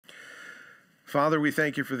Father, we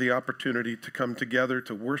thank you for the opportunity to come together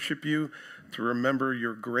to worship you, to remember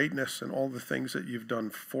your greatness and all the things that you've done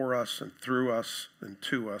for us and through us and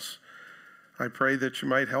to us. I pray that you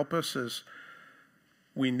might help us as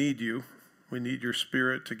we need you. We need your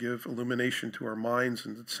Spirit to give illumination to our minds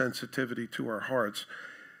and sensitivity to our hearts,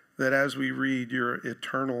 that as we read your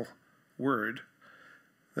eternal word,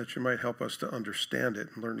 that you might help us to understand it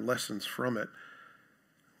and learn lessons from it.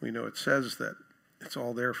 We know it says that it's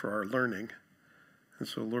all there for our learning. And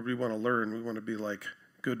so, Lord, we want to learn. We want to be like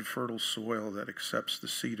good, fertile soil that accepts the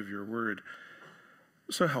seed of your word.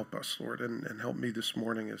 So help us, Lord, and help me this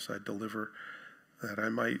morning as I deliver, that I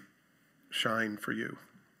might shine for you.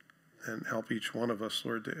 And help each one of us,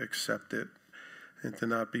 Lord, to accept it and to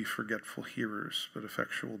not be forgetful hearers, but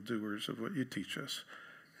effectual doers of what you teach us.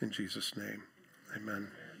 In Jesus' name, amen.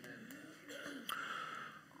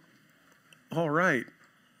 All right.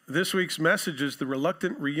 This week's message is the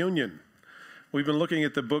reluctant reunion. We've been looking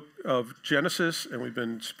at the book of Genesis, and we've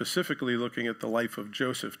been specifically looking at the life of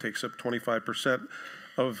Joseph. It takes up 25%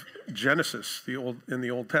 of Genesis, in the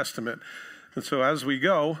Old Testament. And so as we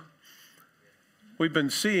go, we've been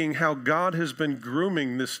seeing how God has been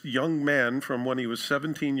grooming this young man from when he was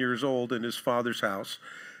 17 years old in his father's house,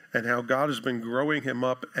 and how God has been growing him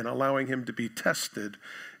up and allowing him to be tested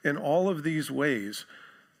in all of these ways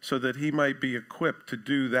so that he might be equipped to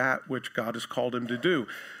do that which God has called him to do.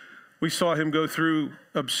 We saw him go through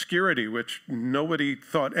obscurity, which nobody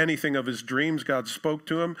thought anything of his dreams. God spoke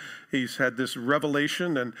to him. He's had this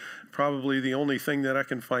revelation, and probably the only thing that I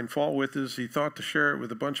can find fault with is he thought to share it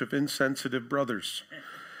with a bunch of insensitive brothers.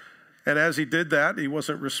 And as he did that, he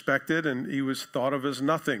wasn't respected, and he was thought of as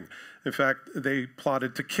nothing. In fact, they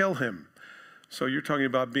plotted to kill him. So you're talking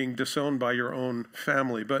about being disowned by your own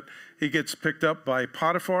family. But he gets picked up by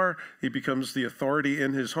Potiphar. He becomes the authority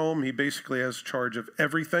in his home. He basically has charge of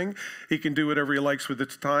everything. He can do whatever he likes with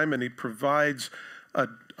his time, and he provides a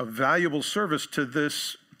valuable service to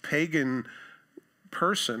this pagan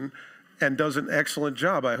person and does an excellent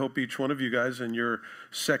job. I hope each one of you guys in your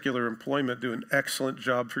secular employment do an excellent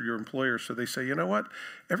job for your employer, so they say, you know what?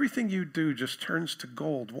 Everything you do just turns to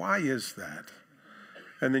gold. Why is that?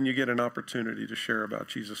 And then you get an opportunity to share about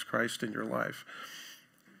Jesus Christ in your life.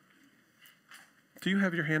 Do you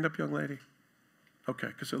have your hand up, young lady? Okay,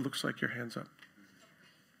 because it looks like your hand's up.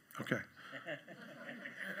 Okay.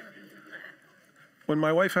 When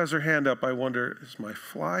my wife has her hand up, I wonder, is my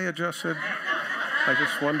fly adjusted? I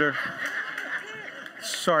just wonder.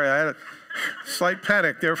 Sorry, I had a slight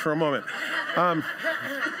panic there for a moment.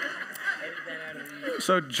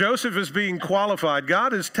 So Joseph is being qualified.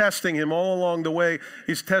 God is testing him all along the way.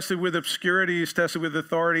 He's tested with obscurity. He's tested with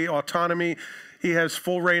authority, autonomy. He has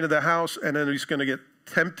full reign of the house, and then he's going to get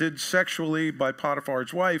tempted sexually by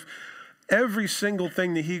Potiphar's wife. Every single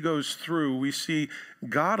thing that he goes through, we see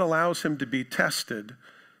God allows him to be tested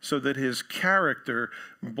so that his character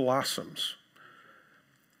blossoms.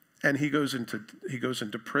 And he goes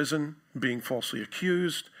into prison, being falsely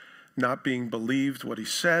accused, not being believed what he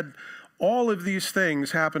said. All of these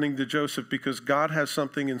things happening to Joseph because God has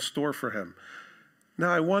something in store for him.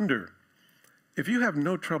 Now I wonder, if you have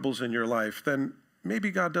no troubles in your life, then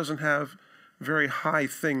maybe God doesn't have very high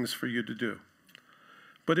things for you to do.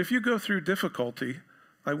 But if you go through difficulty,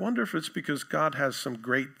 I wonder if it's because God has some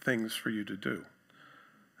great things for you to do,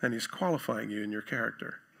 and he's qualifying you in your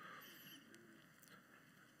character.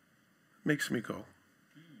 Makes me go,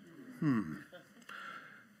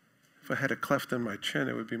 If I had a cleft in my chin,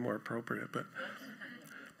 it would be more appropriate.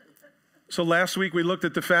 So last week we looked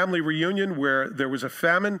at the family reunion where there was a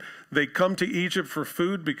famine. They come to Egypt for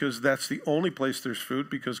food because that's the only place there's food,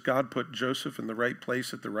 because God put Joseph in the right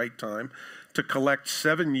place at the right time to collect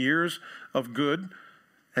 7 years of good.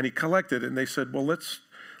 And he collected it. And they said, well,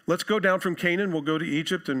 let's go down from Canaan. We'll go to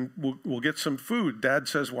Egypt and we'll get some food. Dad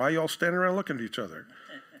says, why are you all standing around looking at each other?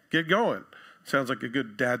 Get going. Sounds like a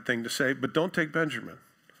good dad thing to say, but don't take Benjamin.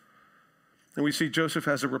 And we see Joseph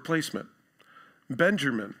has a replacement.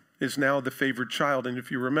 Benjamin is now the favored child. And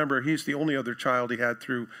if you remember, he's the only other child he had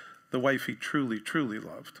through the wife he truly, truly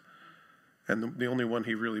loved. And the only one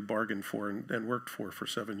he really bargained for and worked for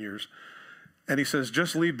 7 years. And he says,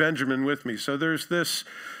 just leave Benjamin with me. So there's this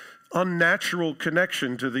unnatural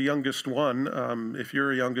connection to the youngest one. If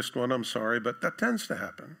you're a youngest one, I'm sorry, but that tends to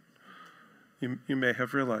happen. You may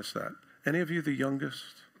have realized that. Any of you the youngest?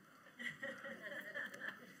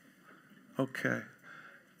 Okay.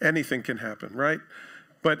 Anything can happen, right?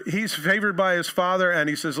 But he's favored by his father, and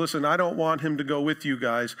he says, listen, I don't want him to go with you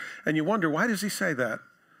guys. And you wonder, why does he say that?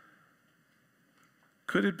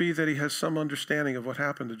 Could it be that he has some understanding of what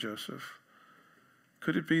happened to Joseph?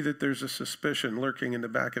 Could it be that there's a suspicion lurking in the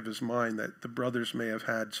back of his mind that the brothers may have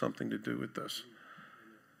had something to do with this?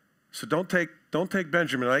 So don't take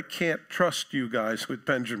Benjamin. I can't trust you guys with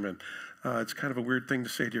Benjamin. It's kind of a weird thing to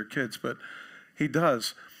say to your kids, but he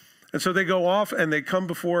does. And so they go off and they come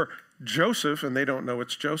before Joseph, and they don't know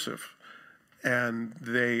it's Joseph. And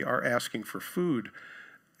they are asking for food.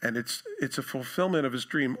 And it's a fulfillment of his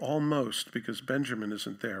dream almost, because Benjamin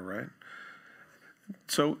isn't there, right?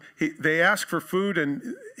 So they ask for food,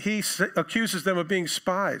 and he accuses them of being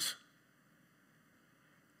spies.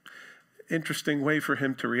 Interesting way for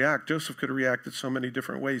him to react. Joseph could have reacted so many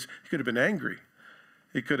different ways. He could have been angry.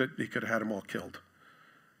 He could have had them all killed.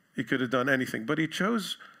 He could have done anything. But he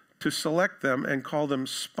chose to select them and call them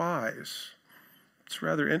spies. It's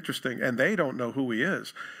rather interesting. And they don't know who he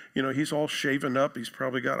is. You know, he's all shaven up. He's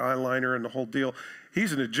probably got eyeliner and the whole deal.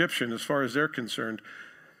 He's an Egyptian as far as they're concerned.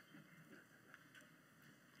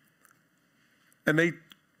 And they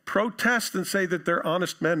protest and say that they're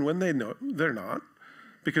honest men when they know they're not,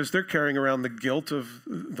 because they're carrying around the guilt of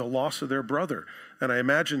the loss of their brother. And I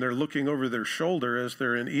imagine they're looking over their shoulder as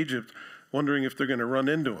they're in Egypt, wondering if they're going to run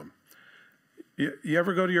into him. You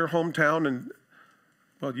ever go to your hometown and,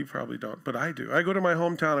 well, you probably don't, but I do. I go to my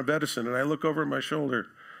hometown of Edison, and I look over my shoulder,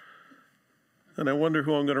 and I wonder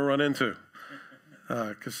who I'm going to run into,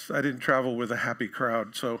 because I didn't travel with a happy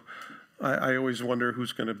crowd. So I always wonder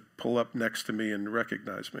who's going to pull up next to me and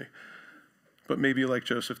recognize me. But maybe like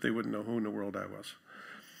Joseph, they wouldn't know who in the world I was.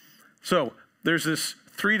 So there's this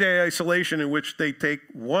 3-day isolation in which they take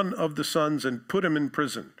one of the sons and put him in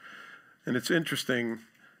prison. And it's interesting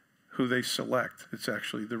who they select. It's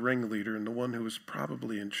actually the ringleader and the one who was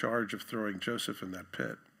probably in charge of throwing Joseph in that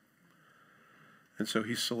pit. And so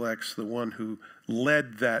he selects the one who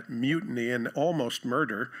led that mutiny and almost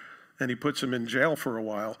murder, and he puts him in jail for a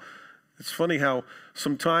while. It's funny how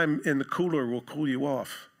some time in the cooler will cool you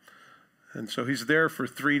off. And so he's there for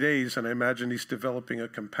 3 days, and I imagine he's developing a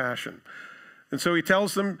compassion. And so he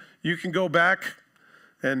tells them, you can go back,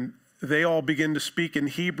 and they all begin to speak in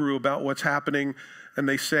Hebrew about what's happening, and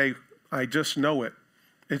they say, I just know it.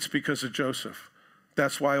 It's because of Joseph.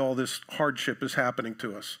 That's why all this hardship is happening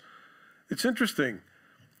to us. It's interesting.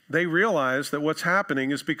 They realize that what's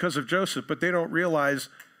happening is because of Joseph, but they don't realize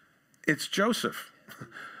it's Joseph.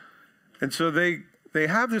 And so they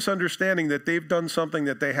have this understanding that they've done something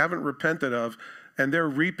that they haven't repented of, and they're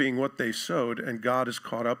reaping what they sowed, and God is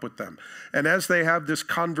caught up with them. And as they have this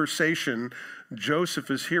conversation,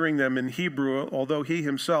 Joseph is hearing them in Hebrew, although he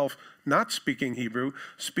himself, not speaking Hebrew,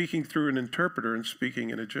 speaking through an interpreter and speaking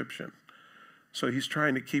in Egyptian. So he's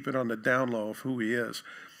trying to keep it on the down low of who he is.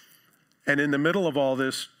 And in the middle of all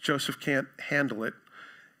this, Joseph can't handle it,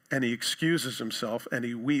 and he excuses himself, and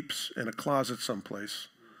he weeps in a closet someplace.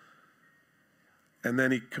 And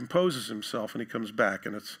then he composes himself, and he comes back,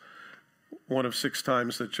 and it's one of 6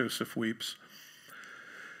 times that Joseph weeps.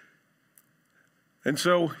 And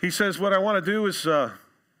so he says, what I want to do is I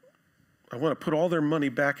want to put all their money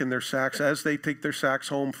back in their sacks. As they take their sacks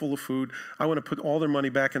home full of food, I want to put all their money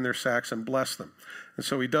back in their sacks and bless them. And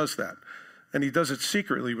so he does that. And he does it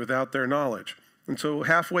secretly without their knowledge. And so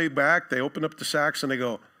halfway back, they open up the sacks, and they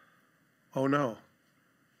go, oh no,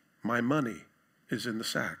 my money is in the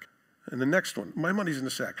sack. And the next one, my money's in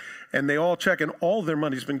the sack. And they all check, and all their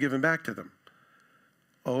money's been given back to them.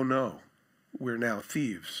 Oh no, we're now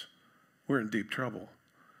thieves. We're in deep trouble.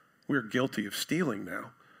 We're guilty of stealing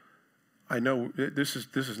now. I know this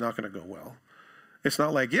is not going to go well. It's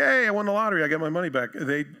not like, yay, I won the lottery, I get my money back.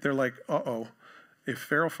 They're like, uh-oh, if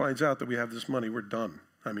Pharaoh finds out that we have this money, we're done.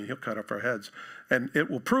 I mean, he'll cut off our heads, and it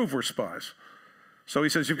will prove we're spies. So he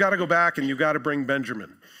says, you've got to go back, and you've got to bring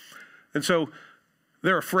Benjamin. And so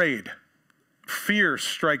they're afraid. Fear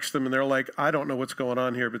strikes them, and they're like, I don't know what's going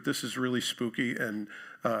on here, but this is really spooky and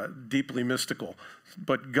deeply mystical.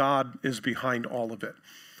 But God is behind all of it.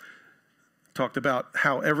 Talked about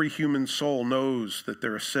how every human soul knows that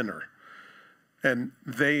they're a sinner. And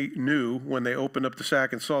they knew when they opened up the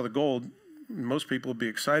sack and saw the gold, most people would be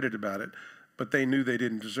excited about it, but they knew they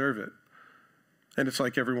didn't deserve it. And it's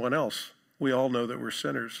like everyone else. We all know that we're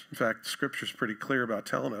sinners. In fact, Scripture's pretty clear about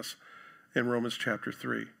telling us in Romans chapter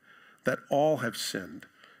 3 that all have sinned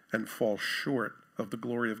and fall short of the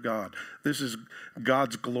glory of God. This is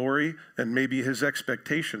God's glory and maybe his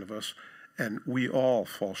expectation of us, and we all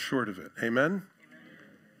fall short of it. Amen?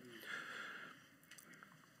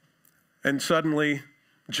 And suddenly,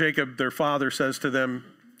 Jacob, their father, says to them,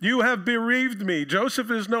 you have bereaved me. Joseph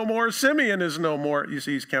is no more. Simeon is no more. You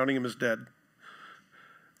see, he's counting him as dead.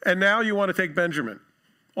 And now you want to take Benjamin.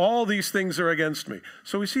 All these things are against me.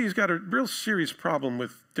 So we see he's got a real serious problem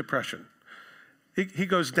with depression. He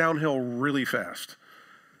goes downhill really fast.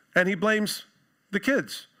 And he blames the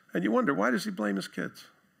kids. And you wonder, why does he blame his kids?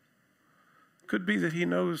 Could be that he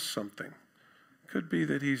knows something. Could be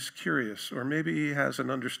that he's curious, or maybe he has an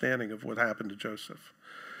understanding of what happened to Joseph.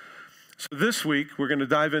 So this week, we're going to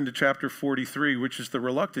dive into chapter 43, which is the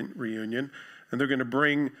reluctant reunion, and they're going to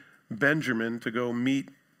bring Benjamin to go meet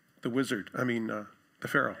the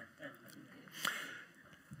Pharaoh.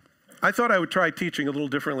 I thought I would try teaching a little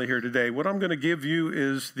differently here today. What I'm going to give you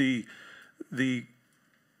is the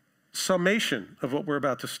summation of what we're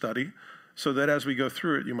about to study, so that as we go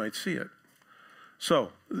through it, you might see it.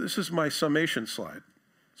 So this is my summation slide.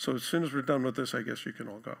 So as soon as we're done with this, I guess you can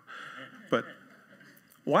all go. But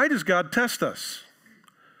why does God test us?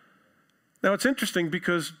 Now, it's interesting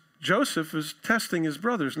because Joseph is testing his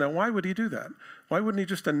brothers. Now, why would he do that? Why wouldn't he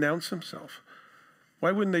just announce himself?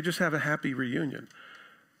 Why wouldn't they just have a happy reunion?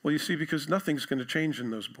 Well, you see, because nothing's going to change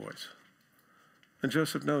in those boys. And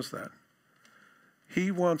Joseph knows that.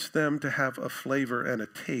 He wants them to have a flavor and a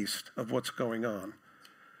taste of what's going on.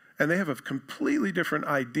 And they have a completely different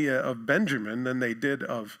idea of Benjamin than they did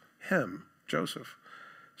of him, Joseph.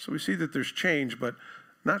 So we see that there's change, but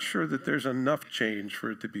not sure that there's enough change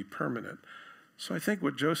for it to be permanent. So I think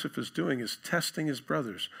what Joseph is doing is testing his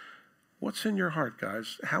brothers. What's in your heart,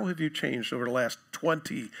 guys? How have you changed over the last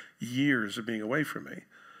 20 years of being away from me?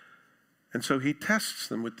 And so he tests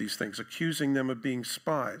them with these things, accusing them of being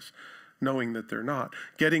spies, knowing that they're not,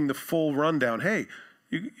 getting the full rundown. Hey,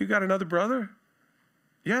 you got another brother?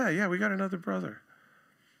 Yeah, we got another brother.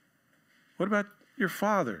 What about your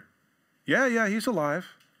father? Yeah, he's alive.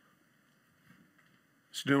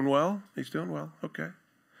 He's doing well? He's doing well. Okay.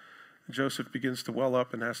 Joseph begins to well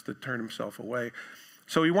up and has to turn himself away.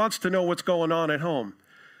 So he wants to know what's going on at home.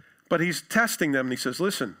 But he's testing them, and he says,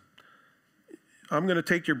 listen, I'm going to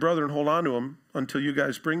take your brother and hold on to him until you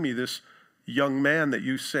guys bring me this young man that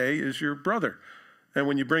you say is your brother. And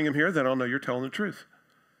when you bring him here, then I'll know you're telling the truth.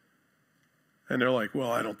 And they're like,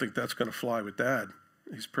 well, I don't think that's going to fly with Dad.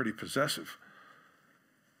 He's pretty possessive.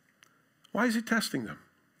 Why is he testing them?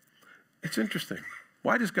 It's interesting.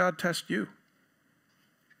 Why does God test you?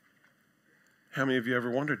 How many of you ever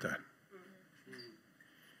wondered that?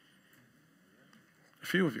 A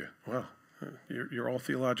few of you. Well, you're all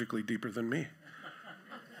theologically deeper than me.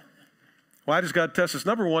 Why does God test us?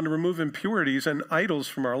 Number one, to remove impurities and idols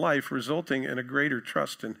from our life, resulting in a greater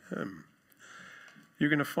trust in Him. You're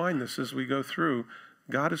going to find this as we go through.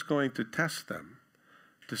 God is going to test them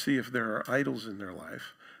to see if there are idols in their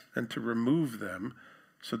life and to remove them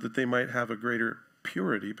so that they might have a greater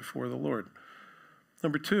purity before the Lord.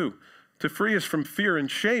 Number two, to free us from fear and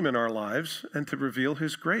shame in our lives and to reveal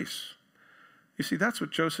His grace. You see, that's what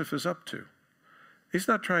Joseph is up to. He's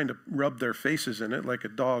not trying to rub their faces in it like a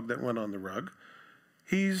dog that went on the rug.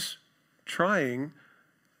 He's trying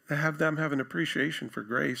to have them have an appreciation for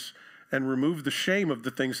grace and remove the shame of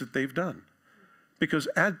the things that they've done. Because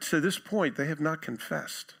to this point, they have not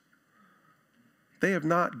confessed. They have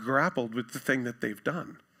not grappled with the thing that they've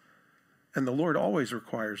done. And the Lord always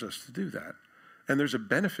requires us to do that. And there's a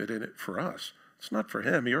benefit in it for us. It's not for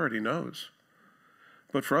Him. He already knows.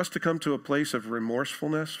 But for us to come to a place of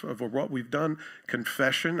remorsefulness of what we've done,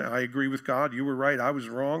 confession, I agree with God, you were right, I was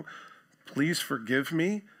wrong, please forgive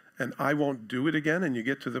me, and I won't do it again, and you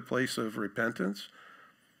get to the place of repentance,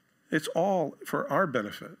 it's all for our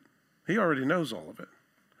benefit. He already knows all of it.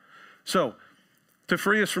 So, to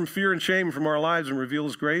free us from fear and shame from our lives and reveal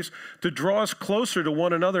His grace, to draw us closer to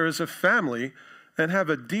one another as a family and have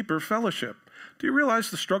a deeper fellowship. Do you realize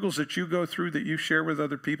the struggles that you go through, that you share with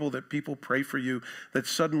other people, that people pray for you, that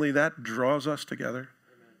suddenly that draws us together?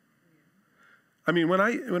 I mean, when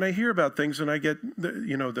I hear about things and I get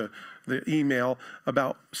the email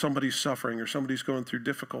about somebody's suffering or somebody's going through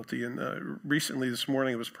difficulty, and recently this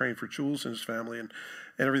morning I was praying for Jules and his family, and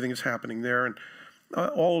everything is happening there, and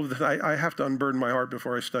all of that, I have to unburden my heart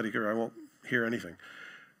before I study here. I won't hear anything.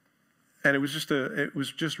 And it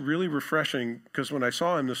was just really refreshing, because when I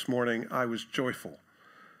saw him this morning, I was joyful.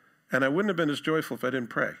 And I wouldn't have been as joyful if I didn't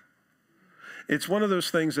pray. It's one of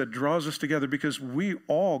those things that draws us together, because we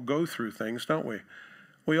all go through things, don't we?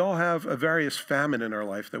 We all have a various famine in our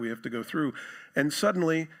life that we have to go through. And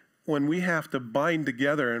suddenly, when we have to bind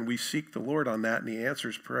together and we seek the Lord on that and He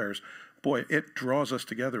answers prayers, boy, it draws us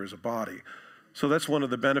together as a body. So that's one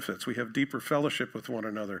of the benefits. We have deeper fellowship with one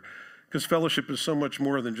another, because fellowship is so much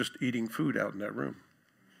more than just eating food out in that room.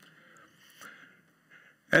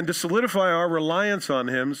 And to solidify our reliance on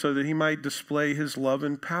Him so that He might display His love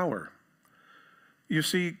and power. You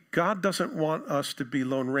see, God doesn't want us to be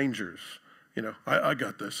lone rangers. I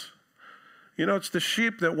got this. It's the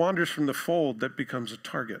sheep that wanders from the fold that becomes a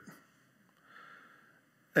target.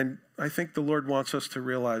 And I think the Lord wants us to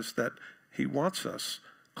realize that he wants us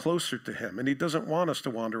closer to him, and he doesn't want us to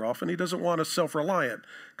wander off, and he doesn't want us self-reliant,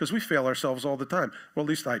 because we fail ourselves all the time. Well, at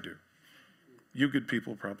least I do. You good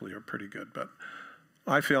people probably are pretty good, but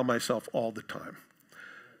I fail myself all the time.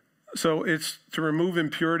 So it's to remove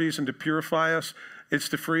impurities and to purify us. It's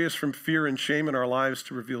to free us from fear and shame in our lives,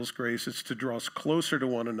 to reveal his grace. It's to draw us closer to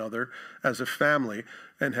one another as a family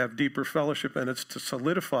and have deeper fellowship. And it's to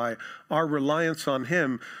solidify our reliance on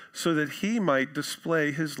him so that he might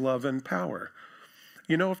display his love and power.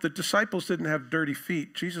 You know, if the disciples didn't have dirty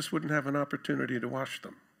feet, Jesus wouldn't have an opportunity to wash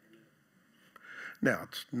them. Now,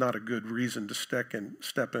 it's not a good reason to step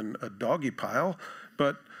in a doggy pile,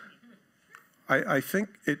 but I think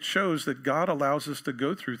it shows that God allows us to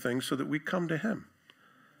go through things so that we come to him.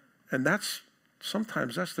 And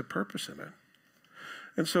sometimes that's the purpose in it.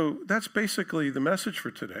 And so that's basically the message for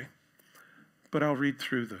today. But I'll read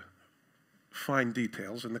through the fine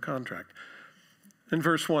details in the contract. In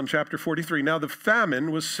verse 1, chapter 43, now the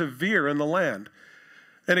famine was severe in the land.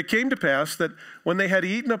 And it came to pass that when they had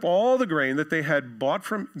eaten up all the grain that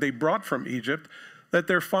they brought from Egypt, that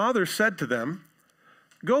their father said to them,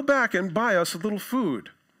 go back and buy us a little food.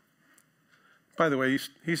 By the way,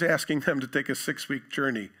 he's asking them to take a 6-week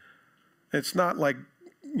journey. It's not like,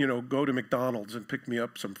 go to McDonald's and pick me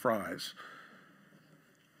up some fries.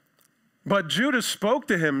 But Judah spoke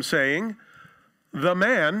to him, saying, the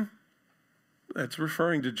man, that's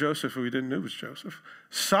referring to Joseph, who we didn't know was Joseph,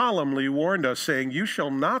 solemnly warned us, saying, you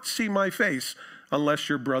shall not see my face unless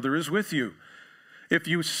your brother is with you. If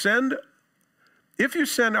you send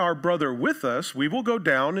our brother with us, we will go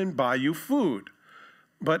down and buy you food.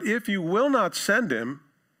 But if you will not send him,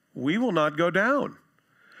 we will not go down.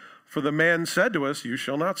 For the man said to us, you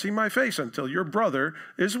shall not see my face until your brother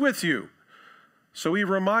is with you. So he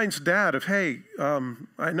reminds Dad of, hey,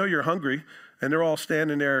 I know you're hungry. And they're all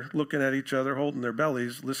standing there looking at each other, holding their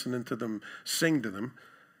bellies, listening to them sing to them.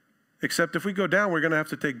 Except if we go down, we're going to have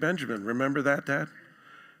to take Benjamin. Remember that, Dad?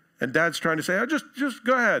 And Dad's trying to say, oh, just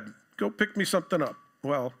go ahead. Go pick me something up.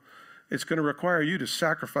 Well, it's going to require you to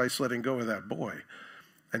sacrifice letting go of that boy.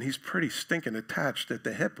 And he's pretty stinking attached at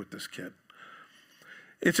the hip with this kid.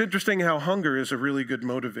 It's interesting how hunger is a really good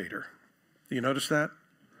motivator. Do you notice that?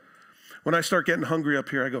 When I start getting hungry up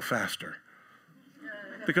here, I go faster.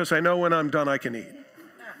 Because I know when I'm done, I can eat.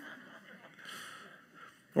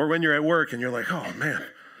 Or when you're at work and you're like, oh man,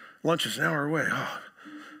 lunch is an hour away. Oh,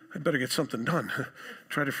 I better get something done.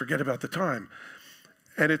 Try to forget about the time.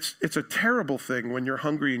 And it's a terrible thing when you're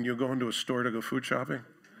hungry and you go into a store to go food shopping.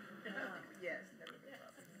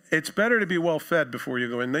 It's better to be well fed before you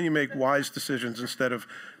go in. Then you make wise decisions instead of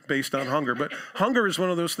based on hunger. But hunger is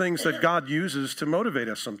one of those things that God uses to motivate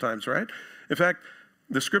us sometimes, right? In fact,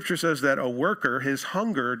 the scripture says that a worker, his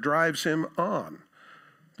hunger drives him on.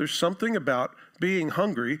 There's something about being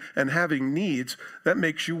hungry and having needs that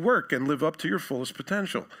makes you work and live up to your fullest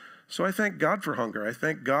potential. So I thank God for hunger. I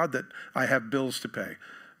thank God that I have bills to pay.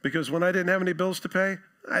 Because when I didn't have any bills to pay,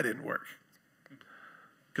 I didn't work.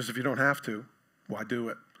 Because if you don't have to, why do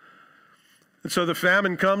it? And so the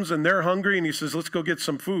famine comes and they're hungry and he says, let's go get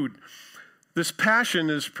some food. This passion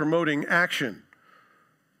is promoting action.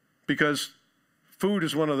 Because food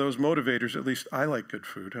is one of those motivators. At least I like good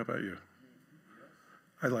food. How about you?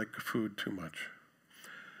 I like food too much.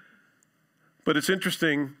 But it's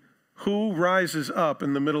interesting, who rises up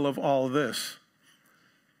in the middle of all of this?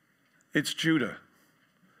 It's Judah.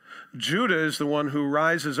 Judah is the one who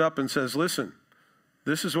rises up and says, listen,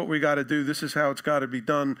 this is what we got to do. This is how it's got to be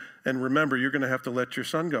done. And remember, you're going to have to let your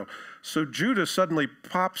son go. So Judah suddenly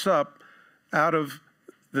pops up out of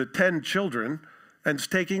the 10 children and is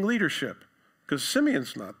taking leadership because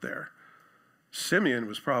Simeon's not there. Simeon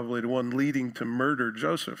was probably the one leading to murder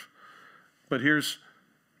Joseph. But here's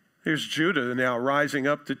Judah now rising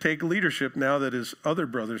up to take leadership now that his other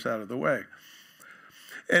brother's out of the way.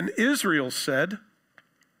 And Israel said,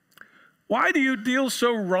 why do you deal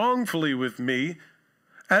so wrongfully with me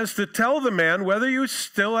as to tell the man whether you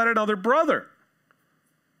still had another brother?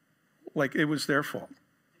 Like it was their fault.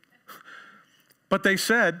 But they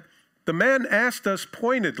said, the man asked us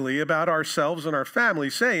pointedly about ourselves and our family,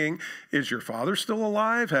 saying, is your father still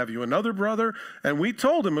alive? Have you another brother? And we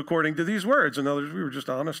told him according to these words. In other words, we were just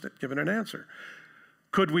honest at giving an answer.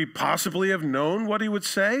 Could we possibly have known what he would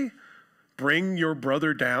say? Bring your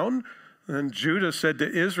brother down? And Judah said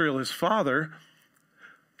to Israel, his father,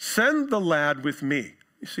 send the lad with me.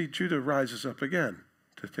 You see, Judah rises up again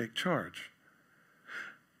to take charge.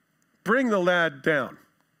 Bring the lad down,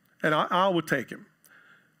 and I will take him.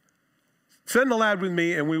 Send the lad with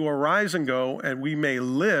me, and we will rise and go, and we may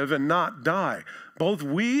live and not die, both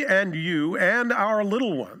we and you and our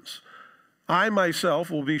little ones. I myself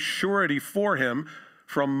will be surety for him.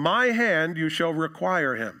 From my hand you shall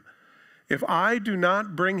require him. If I do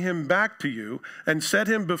not bring him back to you and set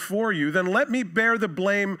him before you, then let me bear the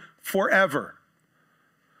blame forever.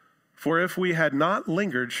 For if we had not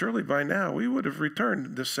lingered, surely by now we would have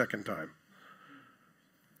returned this second time.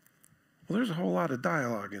 Well, there's a whole lot of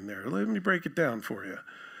dialogue in there. Let me break it down for you.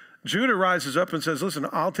 Judah rises up and says, listen,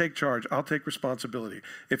 I'll take charge. I'll take responsibility.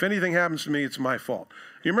 If anything happens to me, it's my fault.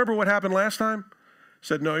 You remember what happened last time?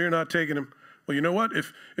 Said, no, you're not taking him. Well, you know what?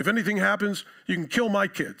 If anything happens, you can kill my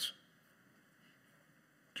kids.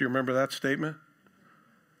 Do you remember that statement?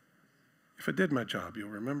 If I did my job, you'll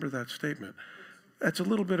remember that statement. That's a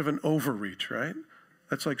little bit of an overreach, right?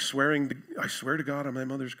 That's like swearing, I swear to God on my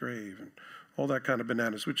mother's grave, and all that kind of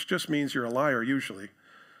bananas, which just means you're a liar usually,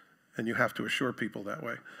 and you have to assure people that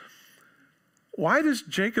way. Why does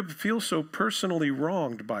Jacob feel so personally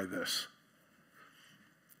wronged by this?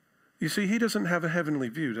 You see, he doesn't have a heavenly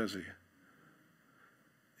view, does he?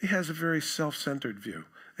 He has a very self-centered view.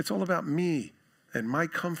 It's all about me and my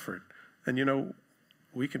comfort. And you know,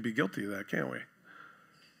 we can be guilty of that, can't we?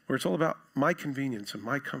 Where it's all about my convenience and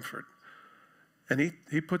my comfort. And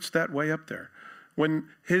he puts that way up there. When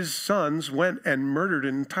his sons went and murdered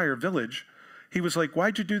an entire village, he was like,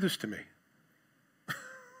 why'd you do this to me?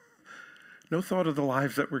 No thought of the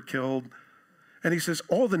lives that were killed. And he says,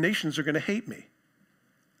 all the nations are going to hate me.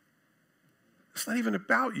 It's not even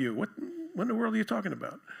about you. What in the world are you talking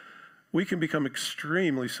about? We can become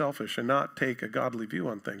extremely selfish and not take a godly view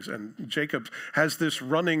on things. And Jacob has this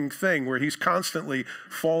running thing where he's constantly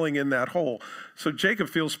falling in that hole. So Jacob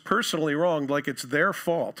feels personally wronged, like it's their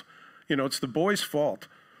fault. You know, it's the boy's fault.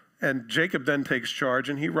 And Jacob then takes charge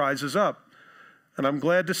and he rises up. And I'm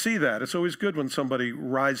glad to see that. It's always good when somebody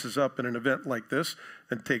rises up in an event like this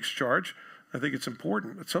and takes charge. I think it's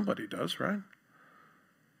important that somebody does, right?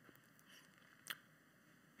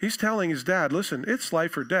 He's telling his dad, listen, it's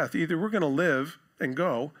life or death. Either we're going to live and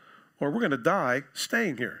go, or we're going to die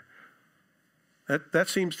staying here. That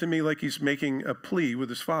seems to me like he's making a plea with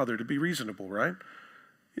his father to be reasonable, right?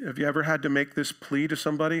 Have you ever had to make this plea to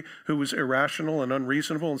somebody who was irrational and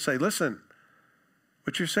unreasonable and say, listen,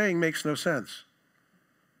 what you're saying makes no sense?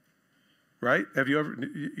 Right? Have you ever,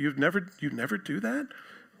 you never do that?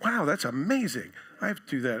 Wow, that's amazing. I have to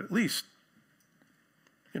do that at least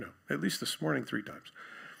this morning 3 times.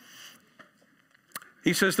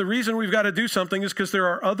 He says the reason we've got to do something is because there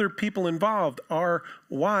are other people involved. Our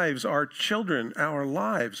wives, our children, our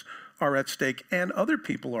lives are at stake, and other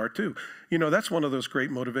people are too. You know, that's one of those great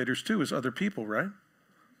motivators too, is other people, right?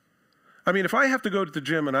 I mean, if I have to go to the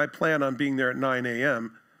gym and I plan on being there at 9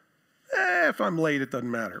 a.m., if I'm late, it doesn't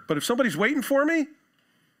matter. But if somebody's waiting for me,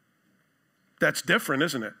 that's different,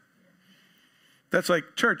 isn't it? That's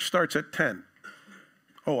like church starts at 10.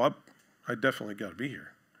 Oh, I definitely got to be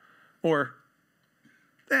here. Or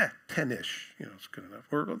 10-ish, it's good enough.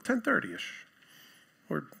 Or 10:30-ish.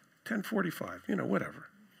 Or 10:45, whatever.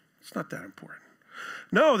 It's not that important.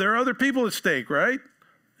 No, there are other people at stake, right?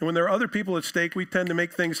 And when there are other people at stake, we tend to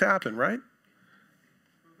make things happen, right?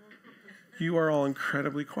 You are all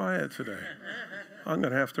incredibly quiet today. I'm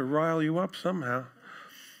going to have to rile you up somehow.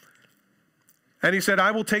 And he said, I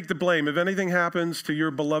will take the blame. If anything happens to your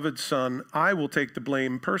beloved son, I will take the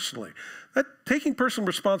blame personally. That taking personal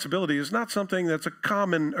responsibility is not something that's a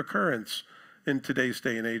common occurrence in today's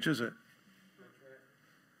day and age, is it?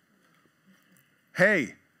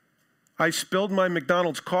 Hey, I spilled my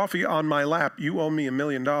McDonald's coffee on my lap. You owe me $1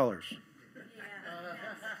 million.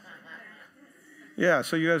 Yeah,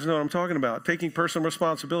 so you guys know what I'm talking about. Taking personal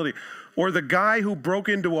responsibility. Or the guy who broke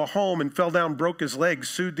into a home and fell down, broke his leg,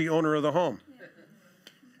 sued the owner of the home.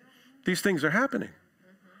 These things are happening.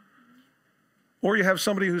 Or you have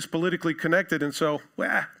somebody who's politically connected and so,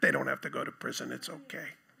 they don't have to go to prison. It's okay.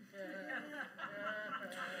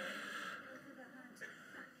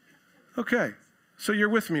 Okay, so you're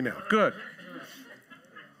with me now. Good.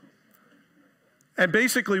 And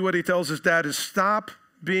basically what he tells his dad is stop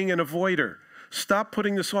being an avoider. Stop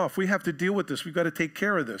putting this off. We have to deal with this. We've got to take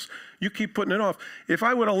care of this. You keep putting it off. If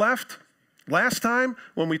I would have left last time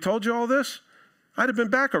when we told you all this, I'd have been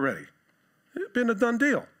back already. It'd been a done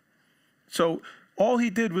deal. So all he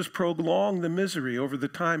did was prolong the misery over the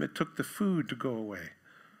time it took the food to go away.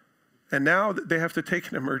 And now they have to take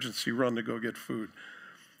an emergency run to go get food.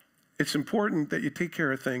 It's important that you take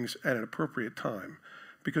care of things at an appropriate time,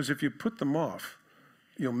 because if you put them off,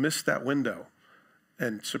 you'll miss that window.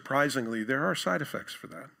 And surprisingly, there are side effects for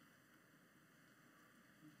that.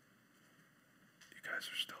 You guys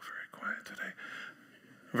are still very quiet today.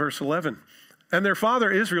 Verse 11. And their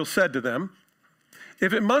father Israel said to them,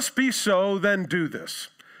 if it must be so, then do this.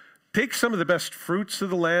 Take some of the best fruits of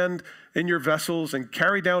the land in your vessels and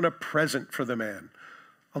carry down a present for the man.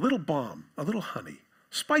 A little balm, a little honey,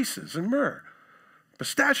 spices and myrrh,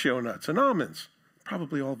 pistachio nuts and almonds,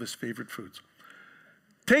 probably all of his favorite foods.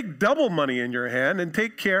 Take double money in your hand and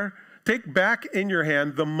take back in your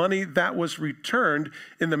hand the money that was returned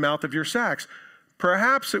in the mouth of your sacks.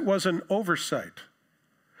 Perhaps it was an oversight.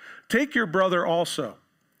 Take your brother also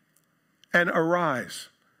and arise,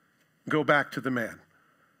 go back to the man.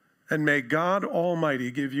 And may God Almighty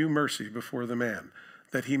give you mercy before the man,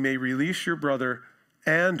 that he may release your brother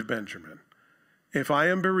and Benjamin. If I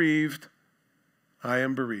am bereaved, I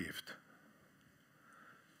am bereaved.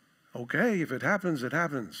 Okay, if it happens, it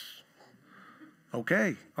happens.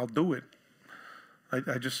 Okay, I'll do it.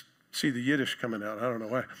 I just see the Yiddish coming out. I don't know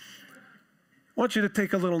why. I want you to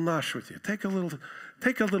take a little nosh with you. Take a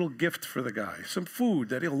little gift for the guy. Some food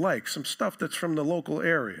that he'll like. Some stuff that's from the local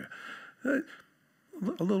area. A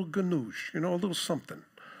little ganoush, a little something.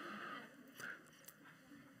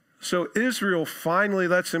 So Israel finally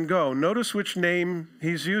lets him go. Notice which name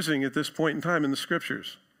he's using at this point in time in the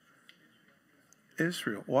scriptures.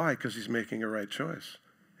 Israel. Why? Because he's making a right choice.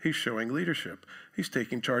 He's showing leadership. He's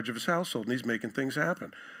taking charge of his household, and he's making things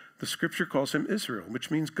happen. The scripture calls him Israel,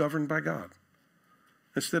 which means governed by God,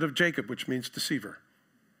 instead of Jacob, which means deceiver.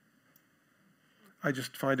 I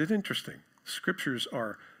just find it interesting. Scriptures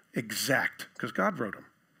are exact because God wrote them.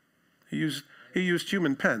 He used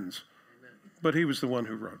human pens, but he was the one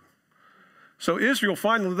who wrote. So Israel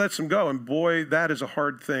finally lets him go, and boy, that is a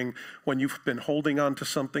hard thing when you've been holding on to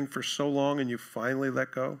something for so long and you finally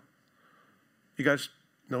let go. You guys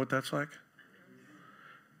know what that's like?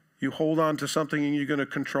 You hold on to something and you're going to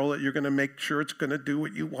control it. You're going to make sure it's going to do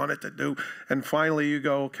what you want it to do. And finally you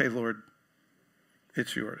go, okay, Lord,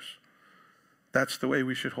 it's yours. That's the way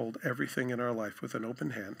we should hold everything in our life, with an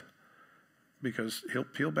open hand, because he'll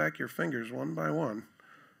peel back your fingers one by one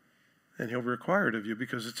and he'll require it of you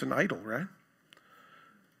because it's an idol, right?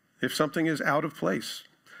 If something is out of place,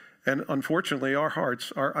 and unfortunately our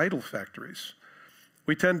hearts are idol factories.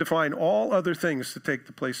 We tend to find all other things to take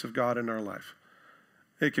the place of God in our life.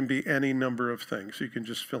 It can be any number of things. You can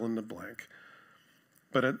just fill in the blank.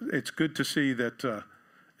 But it's good to see that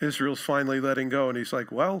Israel's finally letting go, and he's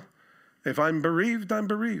like, well, if I'm bereaved, I'm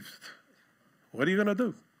bereaved. What are you going to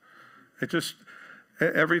do? It just,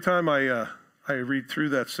 every time I read through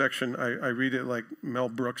that section, I read it like Mel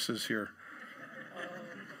Brooks is here.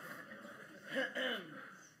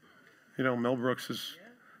 Mel Brooks is,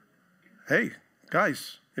 hey,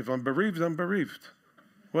 guys, if I'm bereaved, I'm bereaved.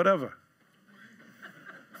 Whatever.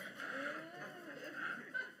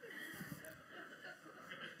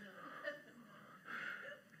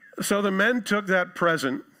 So the men took that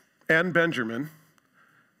present and Benjamin,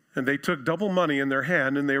 and they took double money in their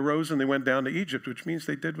hand, and they arose and they went down to Egypt, which means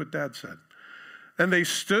they did what Dad said. And they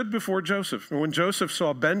stood before Joseph. And when Joseph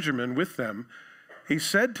saw Benjamin with them, he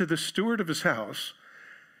said to the steward of his house,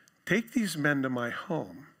 take these men to my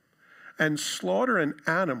home and slaughter an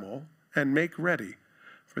animal and make ready,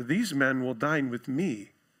 for these men will dine with me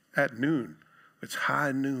at noon. It's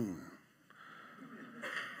high noon.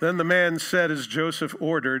 Then the man said as Joseph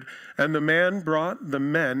ordered, and the man brought the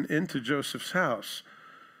men into Joseph's house.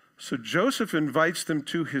 So Joseph invites them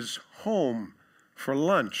to his home for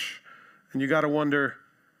lunch. And you got to wonder,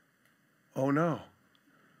 oh no,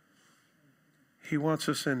 he wants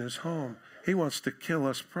us in his home. He wants to kill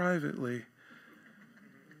us privately.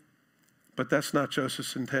 But that's not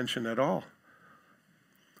Joseph's intention at all.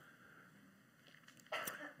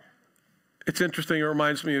 It's interesting. It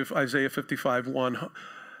reminds me of Isaiah 55:1.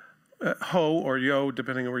 Ho or yo,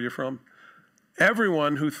 depending on where you're from.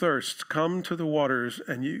 Everyone who thirsts, come to the waters,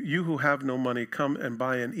 and you who have no money, come and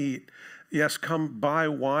buy and eat. Yes, come buy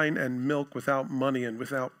wine and milk without money and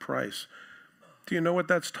without price. Do you know what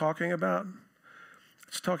that's talking about?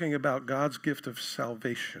 It's talking about God's gift of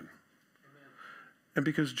salvation. And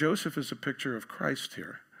because Joseph is a picture of Christ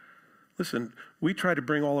here, listen, we try to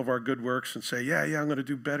bring all of our good works and say, yeah, I'm going to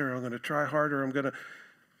do better. I'm going to try harder.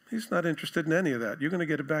 He's not interested in any of that. You're going to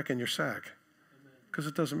get it back in your sack because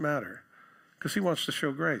it doesn't matter, because he wants to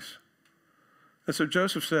show grace. And so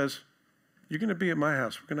Joseph says, you're going to be at my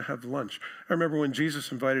house. We're going to have lunch. I remember when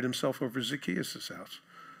Jesus invited himself over to Zacchaeus' house.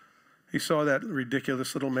 He saw that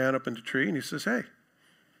ridiculous little man up in the tree, and he says, hey,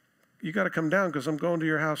 you got to come down because I'm going to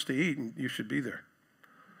your house to eat, and you should be there.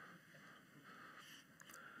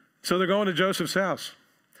 So they're going to Joseph's house.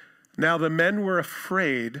 Now the men were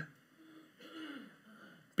afraid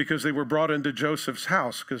because they were brought into Joseph's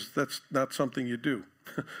house, because that's not something you do.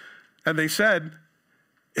 And they said,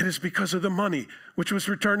 it is because of the money which was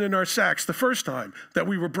returned in our sacks the first time that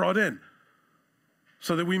we were brought in,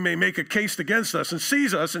 so that we may make a case against us and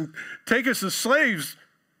seize us and take us as slaves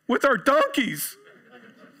with our donkeys.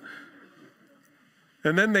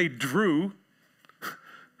 And then they drew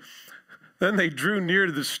near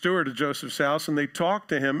to the steward of Joseph's house, and they talked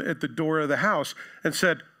to him at the door of the house and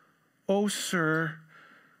said, "Oh, sir,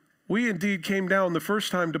 we indeed came down the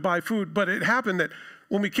first time to buy food, but it happened that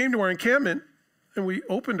when we came to our encampment and we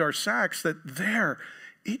opened our sacks, that there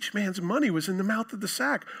each man's money was in the mouth of the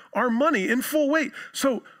sack, our money in full weight.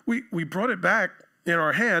 So we brought it back in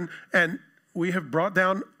our hand, and we have brought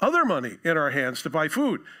down other money in our hands to buy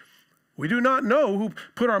food. We do not know who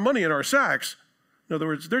put our money in our sacks." In other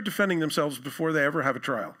words, they're defending themselves before they ever have a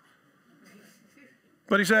trial.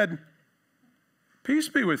 But he said, "Peace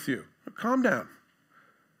be with you. Calm down.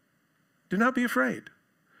 Do not be afraid.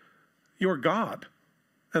 Your God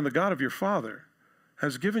and the God of your father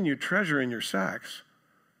has given you treasure in your sacks.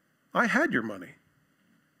 I had your money."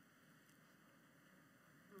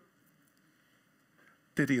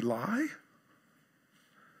 Did he lie?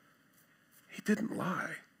 He didn't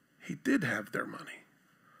lie. He did have their money.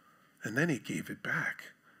 And then he gave it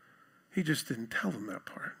back. He just didn't tell them that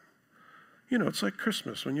part. You know, it's like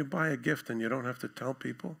Christmas when you buy a gift and you don't have to tell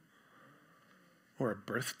people. Or a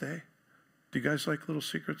birthday. Do you guys like little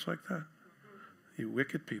secrets like that? You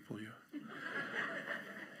wicked people, you.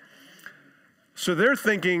 So they're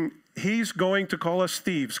thinking he's going to call us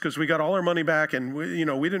thieves because we got all our money back, and we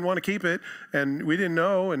didn't want to keep it, and we didn't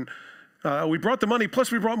know, and we brought the money,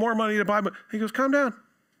 plus we brought more money to buy. He goes, "Calm down.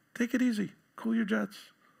 Take it easy. Cool your jets.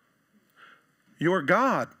 Your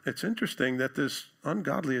God," it's interesting that this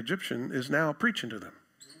ungodly Egyptian is now preaching to them.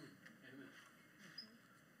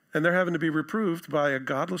 And they're having to be reproved by a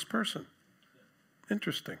godless person.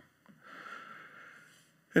 Interesting.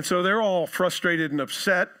 And so they're all frustrated and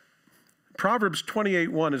upset. Proverbs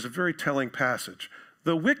 28:1 is a very telling passage.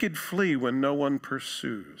 "The wicked flee when no one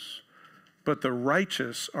pursues, but the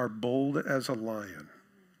righteous are bold as a lion."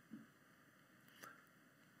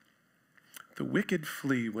 The wicked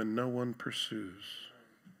flee when no one pursues.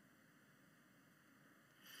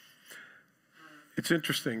 It's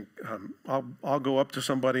interesting. I'll go up to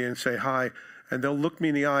somebody and say hi, and they'll look me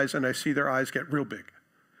in the eyes, and I see their eyes get real big.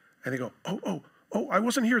 And they go, oh, I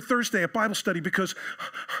wasn't here Thursday at Bible study because...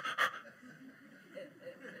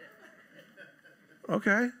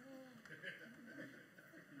 Okay.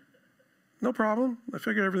 No problem. I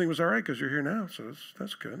figured everything was all right because you're here now, so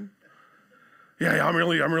that's good. Yeah, I'm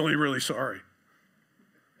really sorry.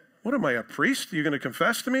 What am I, a priest? Are you going to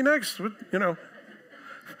confess to me next? What,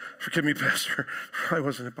 forgive me, Pastor. I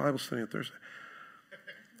wasn't at Bible study on Thursday.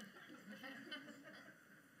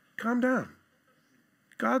 Calm down.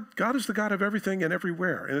 God is the God of everything and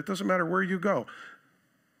everywhere, and it doesn't matter where you go.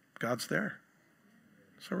 God's there.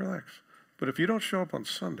 So relax. But if you don't show up on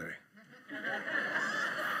Sunday,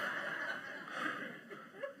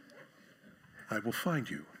 I will find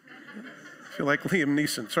you. I feel like Liam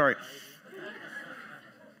Neeson. Sorry.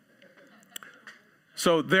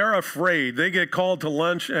 So they're afraid. They get called to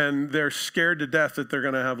lunch, and they're scared to death that they're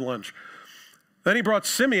going to have lunch. Then he brought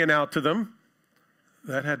Simeon out to them.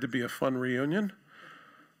 That had to be a fun reunion.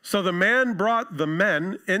 So the man brought the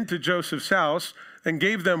men into Joseph's house and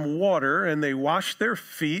gave them water, and they washed their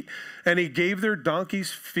feet, and he gave their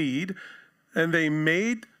donkeys feed, and they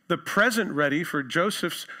made the present ready for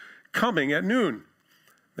Joseph's coming at noon.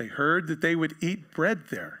 They heard that they would eat bread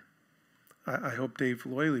there. I hope Dave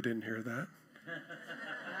Loyley didn't hear that.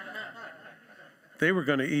 They were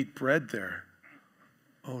going to eat bread there.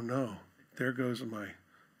 Oh no, there goes my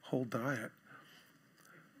whole diet.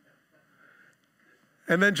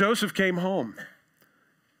 And then Joseph came home,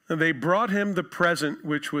 and they brought him the present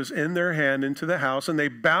which was in their hand into the house, and they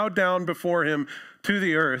bowed down before him to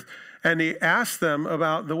the earth. And he asked them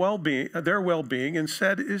about their well-being, and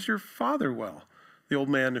said, "Is your father well, the old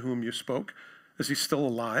man to whom you spoke? Is he still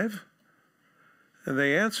alive?" And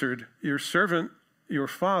they answered, "Your servant, your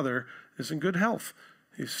father, is in good health.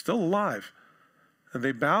 He's still alive." And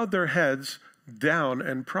they bowed their heads down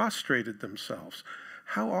and prostrated themselves.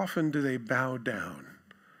 How often do they bow down?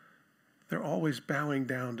 They're always bowing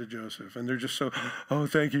down to Joseph. And they're just so, "Oh,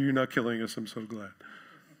 thank you, you're not killing us. I'm so glad."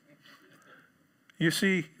 You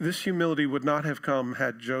see, this humility would not have come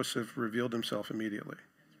had Joseph revealed himself immediately.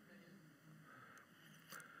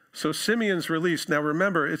 So Simeon's released. Now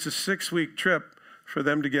remember, it's a 6-week trip for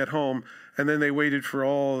them to get home, and then they waited for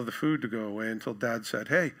all of the food to go away until Dad said,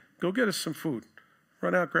 "Hey, go get us some food.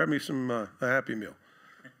 Run out, grab me a Happy Meal."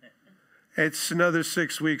 It's another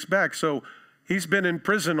 6 weeks back, so he's been in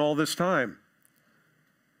prison all this time.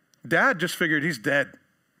 Dad just figured he's dead.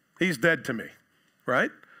 He's dead to me,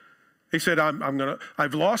 right? He said,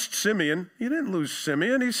 I've lost Simeon. You didn't lose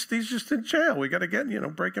Simeon. He's just in jail. We got to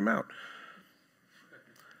break him out.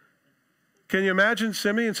 Can you imagine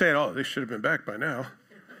Simeon saying, oh, they should have been back by now.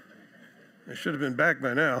 They should have been back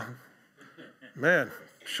by now. Man,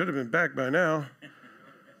 should have been back by now.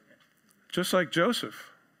 Just like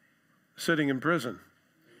Joseph, sitting in prison,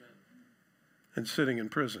 and sitting in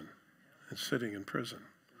prison, and sitting in prison.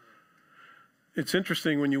 It's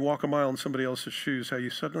interesting when you walk a mile in somebody else's shoes, how you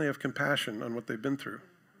suddenly have compassion on what they've been through.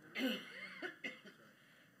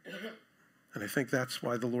 And I think that's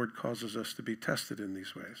why the Lord causes us to be tested in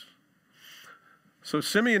these ways. So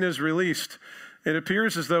Simeon is released. It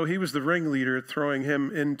appears as though he was the ringleader throwing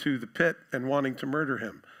him into the pit and wanting to murder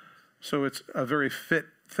him. So it's a very fit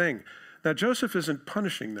thing. Now, Joseph isn't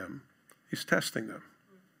punishing them. He's testing them.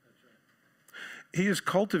 He is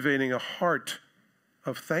cultivating a heart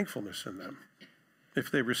of thankfulness in them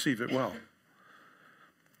if they receive it well.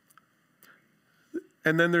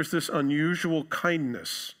 And then there's this unusual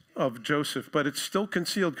kindness of Joseph, but it's still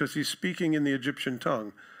concealed because he's speaking in the Egyptian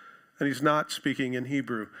tongue and he's not speaking in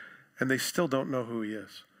Hebrew, and they still don't know who he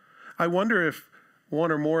is. I wonder if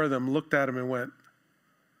one or more of them looked at him and went,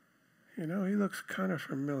 he looks kind of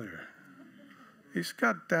familiar. He's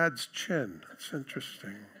got Dad's chin. It's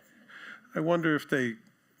interesting. I wonder if they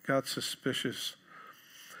got suspicious.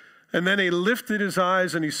 And then he lifted his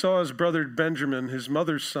eyes and he saw his brother Benjamin, his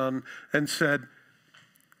mother's son, and said,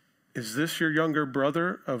 is this your younger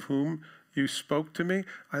brother of whom you spoke to me?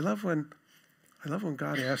 I love when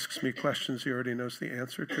God asks me questions he already knows the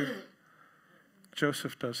answer to.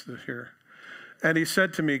 Joseph does this here. And he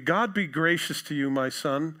said to me, God be gracious to you, my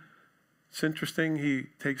son. It's interesting, he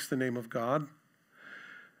takes the name of God.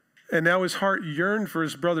 And now his heart yearned for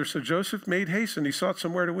his brother. So Joseph made haste and he sought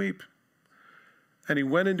somewhere to weep. And he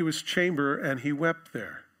went into his chamber and he wept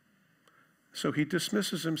there. So he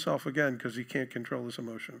dismisses himself again because he can't control his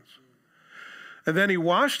emotions. And then he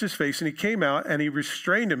washed his face and he came out and he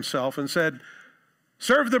restrained himself and said,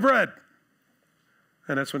 serve the bread.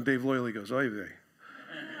 And that's when Dave Loyally goes, oy vey.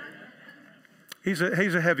 He's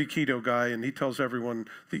a heavy keto guy and he tells everyone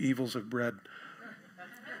the evils of bread.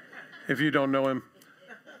 If you don't know him.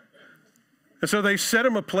 And so they set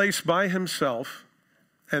him a place by himself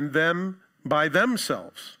and them by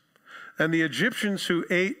themselves. And the Egyptians who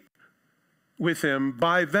ate with him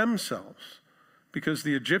by themselves, because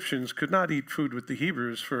the Egyptians could not eat food with the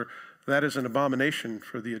Hebrews, for that is an abomination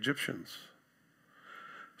for the Egyptians.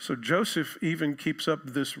 So Joseph even keeps up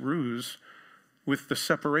this ruse with the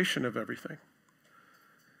separation of everything.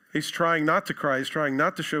 He's trying not to cry. He's trying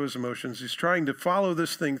not to show his emotions. He's trying to follow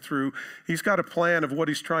this thing through. He's got a plan of what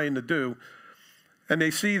he's trying to do. And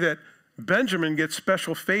they see that Benjamin gets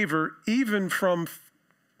special favor even from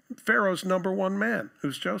Pharaoh's number one man,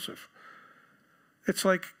 who's Joseph. It's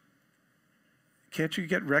like, can't you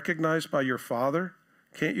get recognized by your father?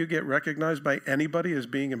 Can't you get recognized by anybody as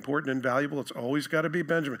being important and valuable? It's always got to be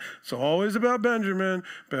Benjamin. It's always about Benjamin.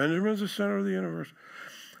 Benjamin's the center of the universe.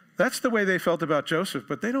 That's the way they felt about Joseph,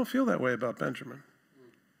 but they don't feel that way about Benjamin.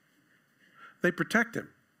 They protect him.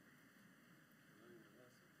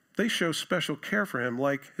 They show special care for him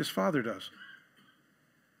like his father does.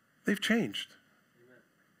 They've changed.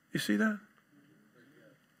 You see that?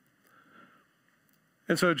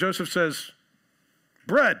 And so Joseph says,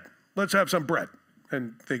 bread, let's have some bread.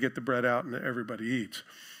 And they get the bread out and everybody eats.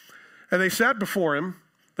 And they sat before him,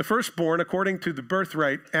 the firstborn according to the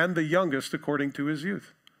birthright and the youngest according to his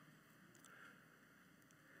youth.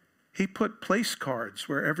 He put place cards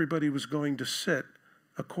where everybody was going to sit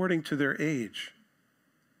according to their age.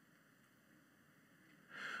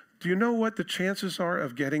 Do you know what the chances are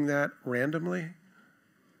of getting that randomly?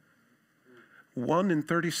 1 in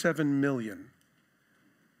 37 million.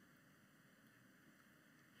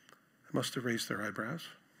 They must have raised their eyebrows.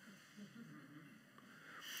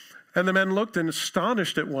 And the men looked and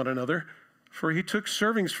astonished at one another, for he took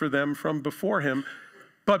servings for them from before him.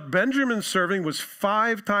 But Benjamin's serving was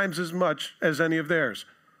 5 times as much as any of theirs.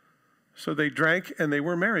 So they drank and they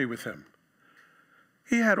were merry with him.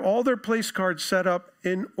 He had all their place cards set up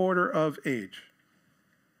in order of age,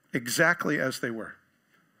 exactly as they were.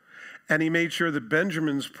 And he made sure that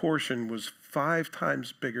Benjamin's portion was 5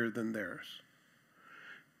 times bigger than theirs.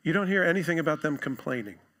 You don't hear anything about them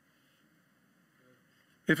complaining.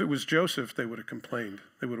 If it was Joseph, they would have complained.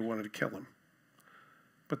 They would have wanted to kill him.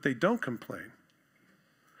 But they don't complain.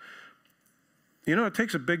 You know, it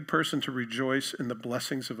takes a big person to rejoice in the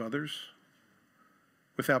blessings of others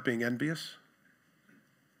without being envious.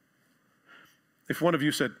 If one of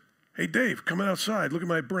you said, hey, Dave, come outside. Look at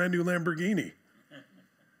my brand new Lamborghini.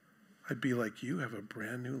 I'd be like, you have a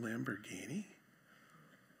brand new Lamborghini?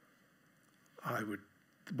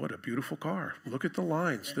 What a beautiful car. Look at the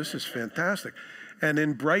lines. This is fantastic. And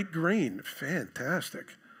in bright green, fantastic.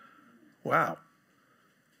 Wow.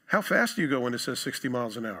 How fast do you go when it says 60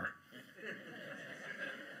 miles an hour?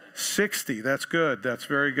 60, that's good. That's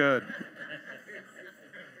very good.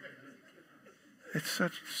 It's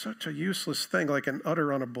such a useless thing, like an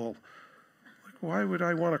udder on a bull. Like, why would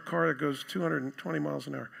I want a car that goes 220 miles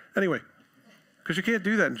an hour? Anyway, because you can't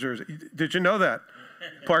do that in Jersey. Did you know that?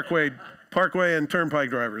 Parkway and turnpike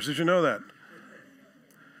drivers, did you know that?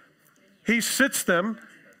 He sits them,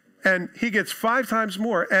 and he gets 5 times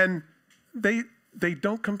more, and they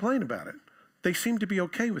don't complain about it. They seem to be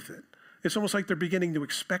okay with it. It's almost like they're beginning to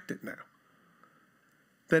expect it now,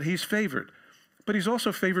 that he's favored. But he's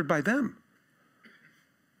also favored by them.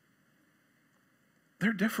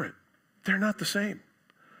 They're different. They're not the same.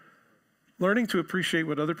 Learning to appreciate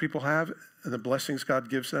what other people have and the blessings God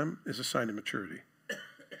gives them is a sign of maturity.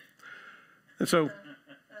 And so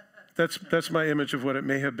that's my image of what it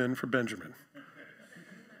may have been for Benjamin.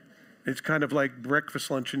 It's kind of like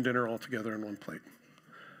breakfast, lunch, and dinner all together in one plate.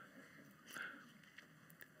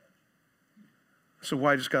 So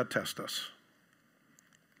why does God test us?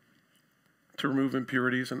 To remove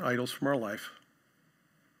impurities and idols from our life,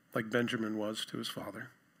 like Benjamin was to his father.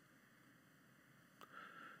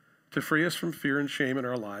 To free us from fear and shame in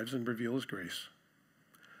our lives and reveal his grace.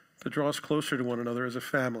 To draw us closer to one another as a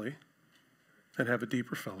family and have a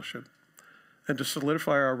deeper fellowship. And to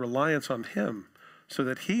solidify our reliance on him so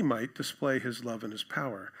that he might display his love and his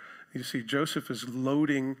power. You see, Joseph is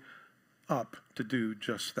loading up to do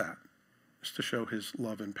just that. Is to show his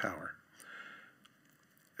love and power.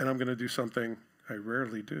 And I'm going to do something I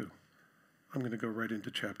rarely do. I'm going to go right into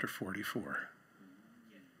chapter 44.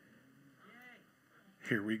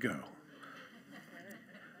 Here we go.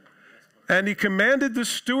 And he commanded the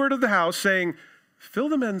steward of the house, saying, fill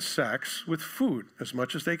the men's sacks with food, as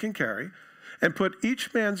much as they can carry, and put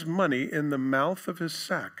each man's money in the mouth of his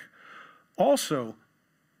sack. Also,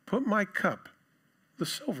 put my cup, the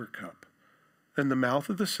silver cup, in the mouth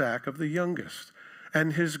of the sack of the youngest,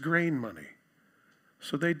 and his grain money.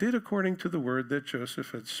 So they did according to the word that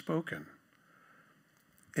Joseph had spoken.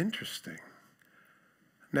 Interesting.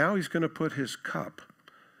 Now he's going to put his cup.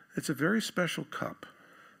 It's a very special cup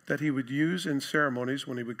that he would use in ceremonies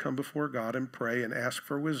when he would come before God and pray and ask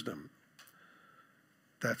for wisdom.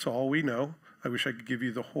 That's all we know. I wish I could give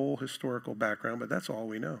you the whole historical background, but that's all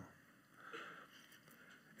we know.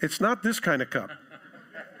 It's not this kind of cup,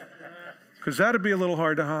 because that would be a little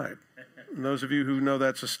hard to hide. And those of you who know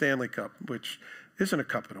that's a Stanley cup, which isn't a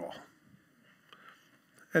cup at all.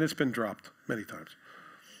 And it's been dropped many times.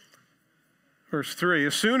 Verse 3,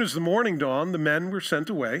 as soon as the morning dawned, the men were sent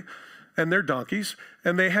away, and their donkeys,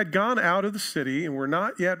 and they had gone out of the city and were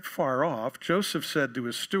not yet far off. Joseph said to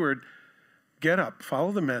his steward, get up,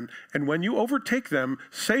 follow the men, and when you overtake them,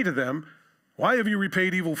 say to them, why have you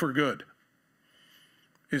repaid evil for good?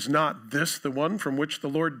 Is not this the one from which the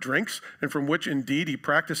Lord drinks, and from which indeed he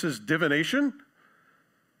practices divination?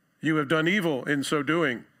 You have done evil in so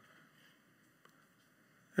doing.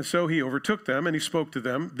 And so he overtook them, and he spoke to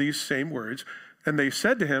them these same words. And they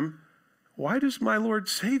said to him, why does my Lord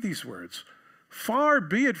say these words? Far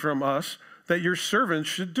be it from us that your servants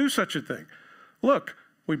should do such a thing. Look,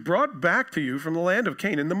 we brought back to you from the land of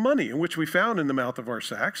Canaan the money in which we found in the mouth of our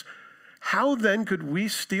sacks. How then could we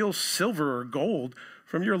steal silver or gold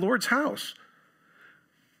from your Lord's house?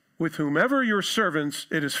 With whomever your servants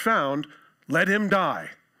it is found, let him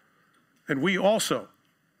die. And we also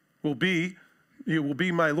will be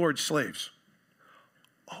my Lord's slaves.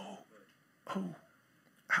 Oh,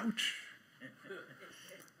 ouch.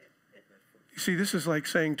 You see, this is like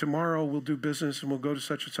saying tomorrow we'll do business and we'll go to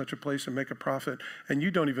such and such a place and make a profit, and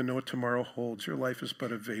you don't even know what tomorrow holds. Your life is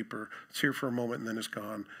but a vapor. It's here for a moment and then it's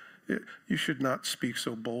gone. You should not speak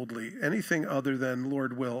so boldly. Anything other than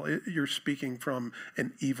Lord will, you're speaking from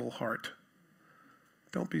an evil heart.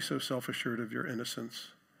 Don't be so self-assured of your innocence.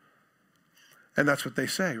 And that's what they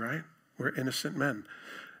say, right? We're innocent men.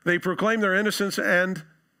 They proclaim their innocence, and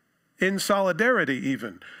in solidarity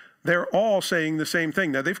even. They're all saying the same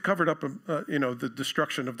thing. Now, they've covered up, the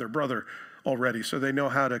destruction of their brother already, so they know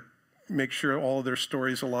how to make sure all of their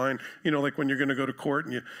stories align. You know, like when you're going to go to court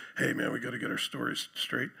and hey, man, we got to get our stories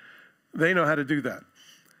straight. They know how to do that.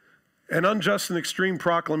 An unjust and extreme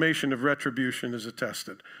proclamation of retribution is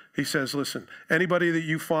attested. He says, listen, anybody that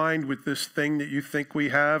you find with this thing that you think we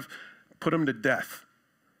have, put them to death.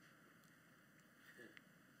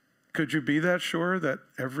 Could you be that sure that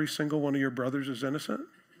every single one of your brothers is innocent?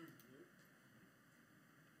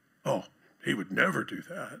 Oh, He would never do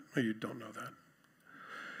that. Well, you don't know that.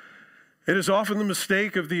 It is often the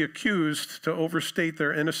mistake of the accused to overstate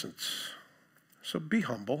their innocence. So be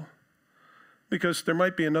humble, because there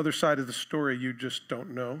might be another side of the story you just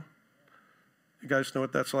don't know. You guys know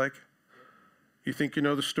what that's like? You think you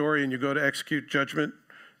know the story and you go to execute judgment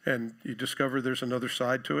and you discover there's another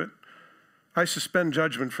side to it. I suspend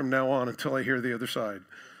judgment from now on until I hear the other side,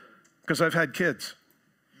 because I've had kids,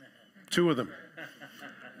 2 of them.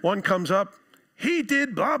 One comes up, he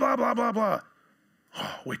did blah, blah, blah, blah, blah.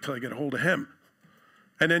 Oh, wait till I get a hold of him.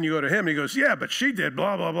 And then you go to him and he goes, yeah, but she did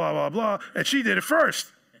blah, blah, blah, blah, blah, and she did it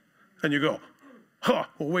first. And you go, well,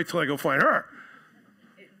 wait till I go find her.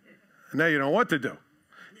 And now you don't know what to do.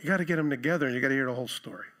 You got to get them together and you got to hear the whole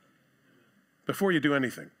story before you do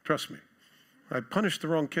anything. Trust me. I punished the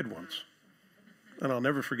wrong kid once, and I'll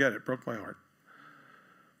never forget it. It broke my heart.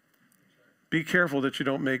 Be careful that you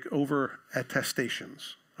don't make over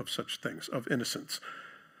attestations of such things, of innocence.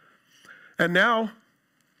 And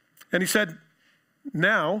he said,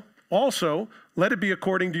 now also let it be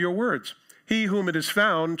according to your words. He whom it is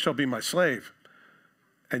found shall be my slave,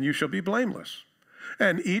 and you shall be blameless.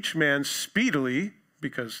 And each man speedily,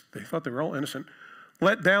 because they thought they were all innocent,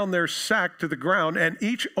 let down their sack to the ground, and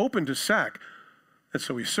each opened his sack. And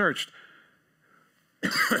so he searched.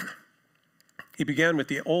 He began with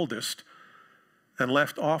the oldest and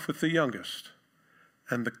left off with the youngest.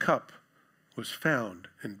 And the cup was found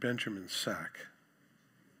in Benjamin's sack.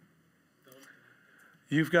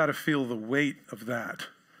 You've got to feel the weight of that.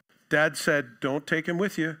 Dad said, don't take him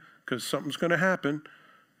with you because something's going to happen.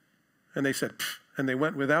 And they said, pfft, and they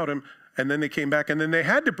went without him. And then they came back and then they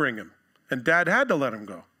had to bring him. And Dad had to let him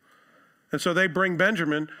go. And so they bring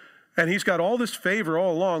Benjamin, and he's got all this favor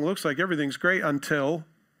all along. Looks like everything's great until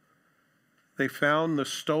they found the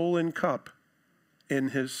stolen cup in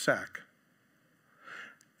his sack.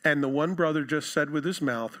 And the one brother just said with his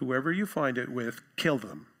mouth, whoever you find it with, kill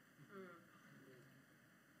them.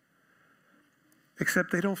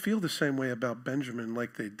 Except they don't feel the same way about Benjamin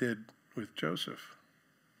like they did with Joseph.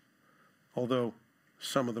 Although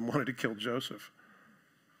some of them wanted to kill Joseph.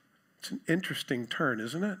 It's an interesting turn,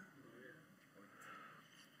 isn't it?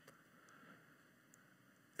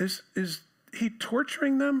 Is he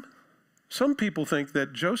torturing them? Some people think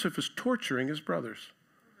that Joseph is torturing his brothers.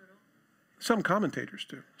 Some commentators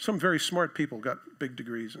do. Some very smart people got big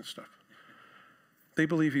degrees and stuff. They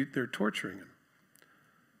believe they're torturing him.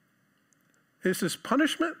 Is this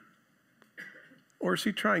punishment? Or is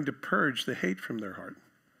he trying to purge the hate from their heart?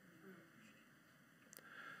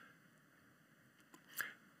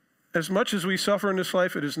 As much as we suffer in this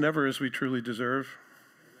life, it is never as we truly deserve.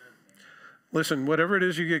 Listen, whatever it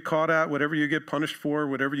is you get caught at, whatever you get punished for,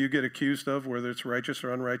 whatever you get accused of, whether it's righteous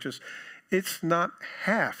or unrighteous, it's not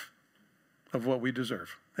half of what we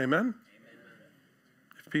deserve. Amen? Amen?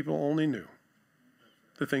 If people only knew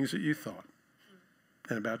the things that you thought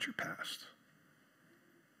and about your past.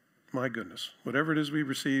 My goodness, whatever it is we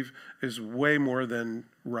receive is way more than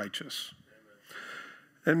righteous.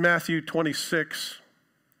 In Matthew 26,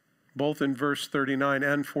 both in verse 39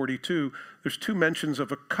 and 42, there's 2 mentions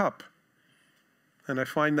of a cup. And I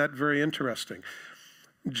find that very interesting.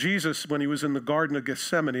 Jesus, when he was in the Garden of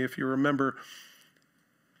Gethsemane, if you remember,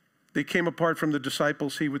 they came apart from the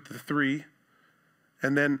disciples, he with the 3,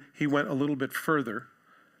 and then he went a little bit further,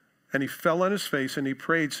 and he fell on his face and he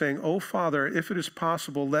prayed, saying, "Oh, Father, if it is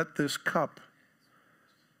possible, let this cup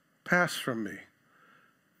pass from me.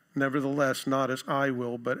 Nevertheless, not as I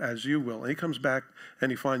will, but as you will." And he comes back and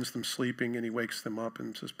he finds them sleeping and he wakes them up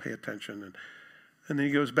and says, "Pay attention." And then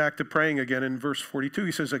he goes back to praying again in verse 42.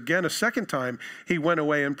 He says, again, a second time, he went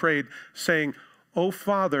away and prayed, saying, "Oh,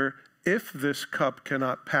 Father, if this cup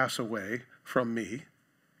cannot pass away from me,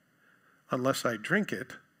 unless I drink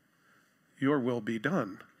it, your will be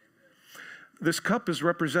done." This cup is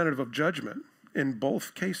representative of judgment in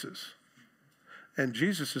both cases. And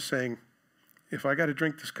Jesus is saying, if I got to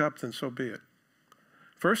drink this cup, then so be it.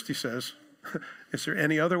 First he says, is there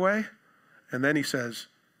any other way? And then he says,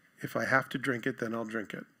 if I have to drink it, then I'll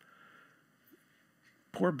drink it.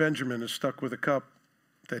 Poor Benjamin is stuck with a cup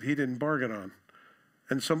that he didn't bargain on.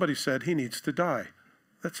 And somebody said he needs to die.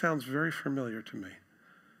 That sounds very familiar to me.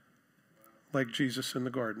 Like Jesus in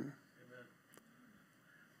the garden.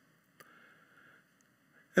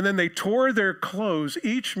 And then they tore their clothes.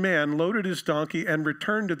 Each man loaded his donkey and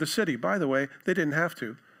returned to the city. By the way, they didn't have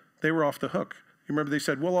to. They were off the hook. You remember they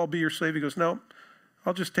said, "Well, I'll be your slave." He goes, "No,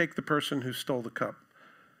 I'll just take the person who stole the cup."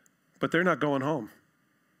 But they're not going home.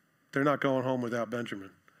 They're not going home without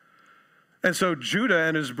Benjamin. And so Judah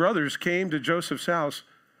and his brothers came to Joseph's house,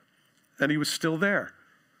 and he was still there.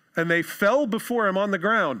 And they fell before him on the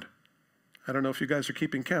ground. I don't know if you guys are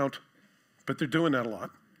keeping count, but they're doing that a lot.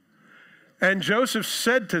 And Joseph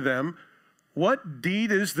said to them, what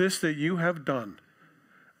deed is this that you have done?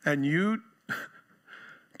 And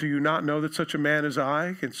do you not know that such a man as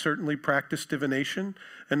I can certainly practice divination?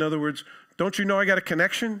 In other words, don't you know I got a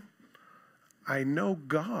connection? I know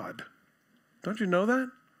God. Don't you know that?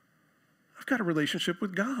 I've got a relationship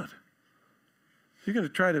with God. You're going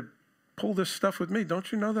to try to pull this stuff with me.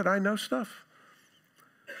 Don't you know that I know stuff?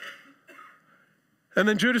 And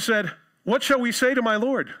then Judah said, what shall we say to my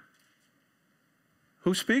Lord?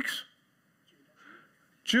 Who speaks?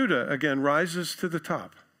 Judah again rises to the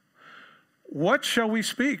top. What shall we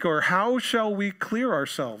speak, or how shall we clear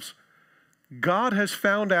ourselves? God has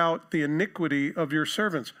found out the iniquity of your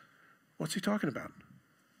servants. What's he talking about?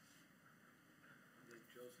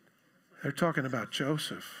 They're talking about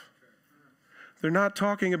Joseph. They're not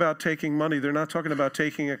talking about taking money. They're not talking about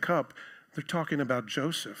taking a cup. They're talking about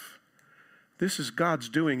Joseph. This is God's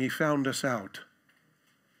doing. He found us out.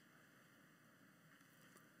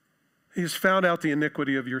 He has found out the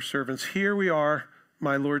iniquity of your servants. Here we are,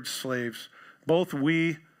 my Lord's slaves, both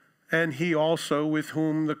we and he also with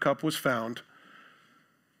whom the cup was found.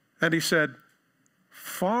 And he said,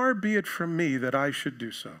 far be it from me that I should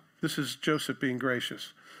do so. This is Joseph being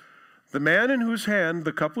gracious. The man in whose hand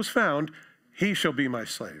the cup was found, he shall be my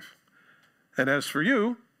slave. And as for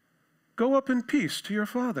you, go up in peace to your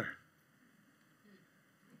father.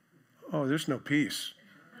 Oh, there's no peace.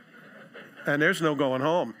 And there's no going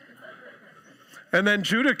home. And then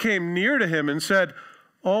Judah came near to him and said,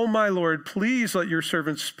 oh, my Lord, please let your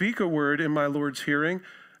servant speak a word in my Lord's hearing,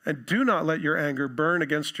 and do not let your anger burn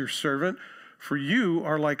against your servant, for you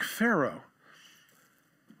are like Pharaoh.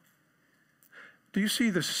 Do you see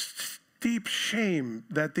the deep shame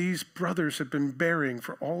that these brothers have been bearing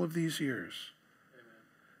for all of these years?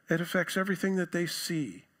 Amen. It affects everything that they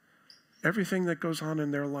see, everything that goes on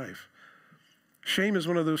in their life. Shame is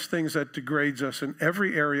one of those things that degrades us in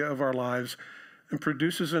every area of our lives and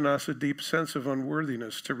produces in us a deep sense of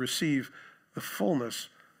unworthiness to receive the fullness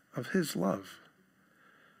of his love.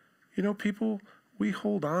 You know, people, we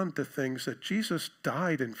hold on to things that Jesus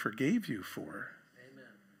died and forgave you for. Amen.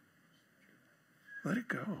 Let it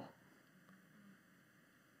go.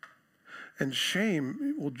 And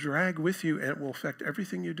shame will drag with you, and it will affect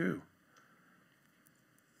everything you do.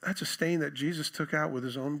 That's a stain that Jesus took out with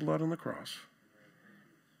his own blood on the cross.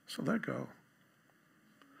 So let go.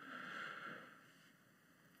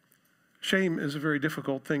 Shame is a very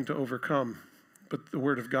difficult thing to overcome, but the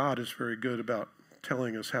Word of God is very good about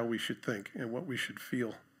telling us how we should think and what we should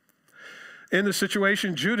feel. In this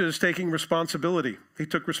situation, Judah is taking responsibility. He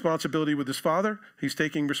took responsibility with his father. He's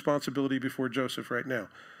taking responsibility before Joseph right now.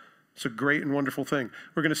 It's a great and wonderful thing.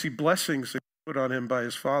 We're going to see blessings put on him by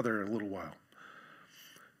his father in a little while.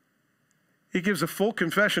 He gives a full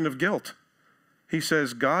confession of guilt. He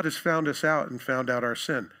says, God has found us out and found out our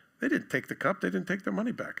sin. They didn't take the cup. They didn't take their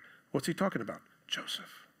money back. What's he talking about?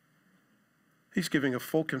 Joseph. He's giving a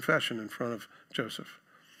full confession in front of Joseph.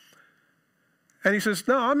 And he says,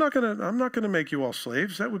 no, I'm not going to make you all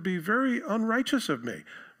slaves. That would be very unrighteous of me.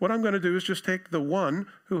 What I'm going to do is just take the one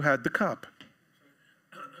who had the cup,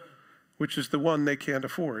 which is the one they can't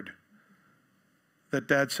afford. That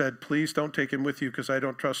dad said, please don't take him with you because I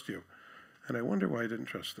don't trust you. And I wonder why I didn't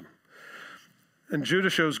trust him. And Judah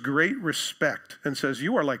shows great respect and says,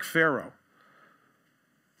 you are like Pharaoh.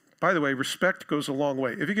 By the way, respect goes a long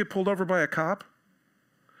way. If you get pulled over by a cop,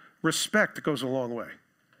 respect goes a long way.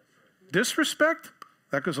 Disrespect,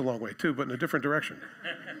 that goes a long way too, but in a different direction.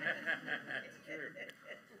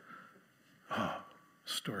 Oh,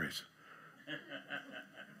 stories.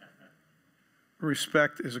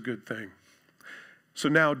 Respect is a good thing. So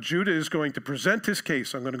now Judah is going to present his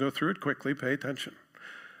case. I'm going to go through it quickly. Pay attention.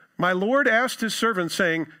 My Lord asked his servant,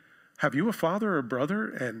 saying, have you a father or a brother?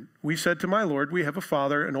 And we said to my Lord, we have a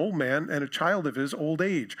father, an old man, and a child of his old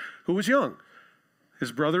age, who is young.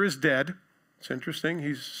 His brother is dead. It's interesting.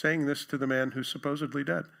 He's saying this to the man who's supposedly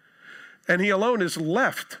dead. And he alone is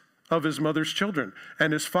left of his mother's children,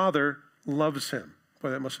 and his father loves him. Boy,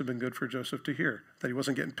 that must have been good for Joseph to hear, that he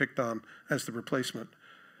wasn't getting picked on as the replacement.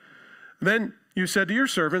 Then you said to your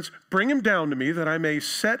servants, bring him down to me that I may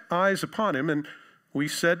set eyes upon him. And we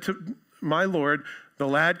said to my Lord, the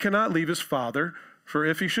lad cannot leave his father, for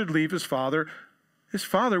if he should leave his father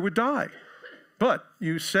would die. But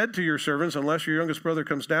you said to your servants, unless your youngest brother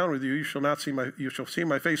comes down with you, you shall see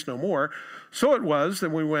my face no more. So it was that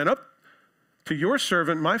when we went up to your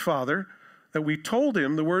servant, my father, that we told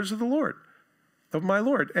him the words of the Lord, of my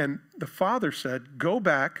Lord. And the father said, go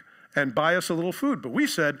back and buy us a little food. But we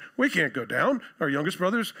said, we can't go down. Our youngest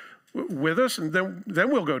brother's with us, and then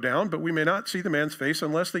we'll go down, but we may not see the man's face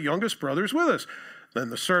unless the youngest brother is with us. Then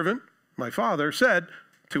the servant, my father, said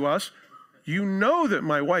to us, you know that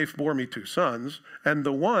my wife bore me 2 sons, and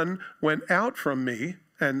the one went out from me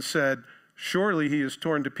and said, surely he is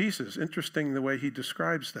torn to pieces. Interesting the way he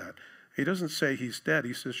describes that. He doesn't say he's dead.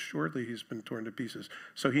 He says, surely he's been torn to pieces.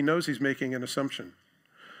 So he knows he's making an assumption.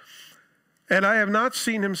 And I have not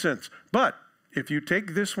seen him since. But if you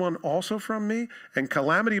take this one also from me, and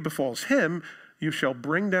calamity befalls him, you shall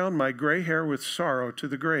bring down my gray hair with sorrow to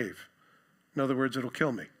the grave. In other words, it'll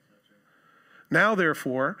kill me. Now,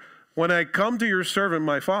 therefore, when I come to your servant,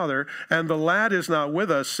 my father, and the lad is not with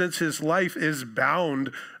us, since his life is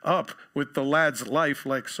bound up with the lad's life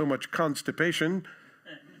like so much constipation,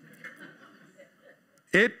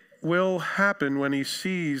 it will happen when he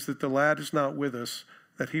sees that the lad is not with us,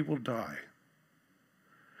 that he will die.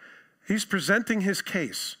 He's presenting his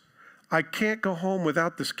case. I can't go home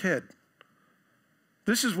without this kid.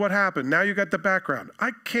 This is what happened. Now you got the background.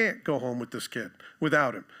 I can't go home with this kid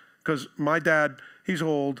without him because my dad, he's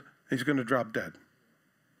old, he's going to drop dead.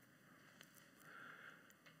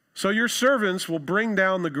 So your servants will bring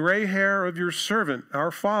down the gray hair of your servant,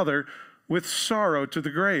 our father, with sorrow to the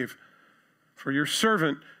grave. For your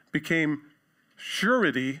servant became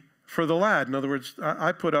surety for the lad. In other words,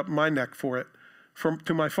 I put up my neck for it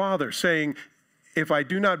to my father, saying, if I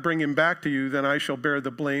do not bring him back to you, then I shall bear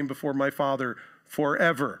the blame before my father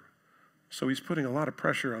forever. So he's putting a lot of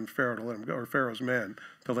pressure on Pharaoh to let him go, or Pharaoh's man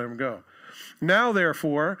to let him go. Now,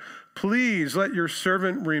 therefore, please let your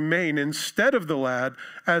servant remain instead of the lad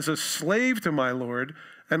as a slave to my lord,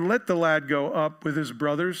 and let the lad go up with his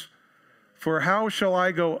brothers. For how shall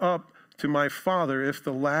I go up to my father if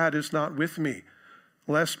the lad is not with me,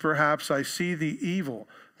 lest perhaps I see the evil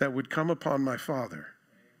that would come upon my father?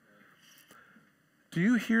 Do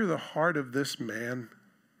you hear the heart of this man?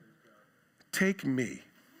 Take me.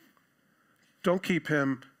 Don't keep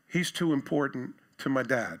him. He's too important to my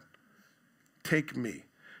dad. Take me.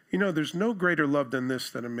 You know, there's no greater love than this,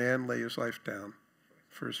 that a man lay his life down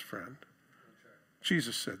for his friend.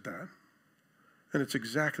 Jesus said that. And it's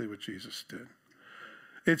exactly what Jesus did.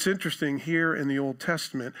 It's interesting here in the Old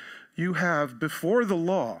Testament, you have, before the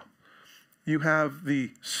law, you have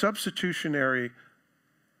the substitutionary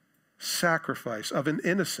sacrifice of an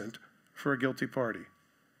innocent for a guilty party.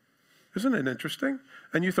 Isn't it interesting?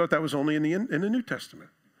 And you thought that was only in the New Testament,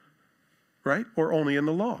 right? Or only in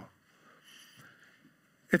the law.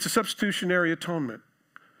 It's a substitutionary atonement,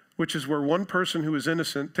 which is where one person who is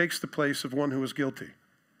innocent takes the place of one who is guilty.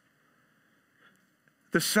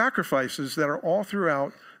 The sacrifices that are all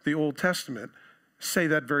throughout the Old Testament say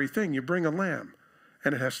that very thing. You bring a lamb,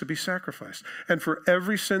 and it has to be sacrificed. And for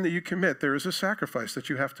every sin that you commit, there is a sacrifice that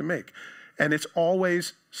you have to make. And it's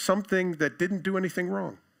always something that didn't do anything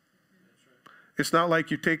wrong. It's not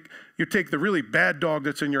like you take the really bad dog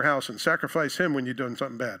that's in your house and sacrifice him when you've done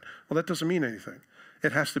something bad. Well, that doesn't mean anything.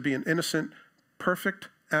 It has to be an innocent, perfect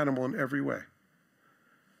animal in every way.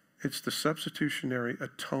 It's the substitutionary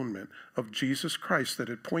atonement of Jesus Christ that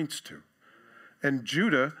it points to. And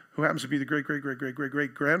Judah, who happens to be the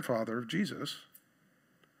great-great-great-great-great-great-grandfather of Jesus,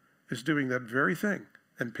 is doing that very thing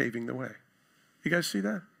and paving the way. You guys see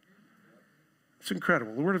that? It's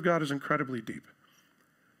incredible. The Word of God is incredibly deep.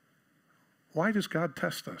 Why does God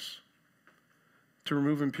test us? To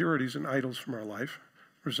remove impurities and idols from our life,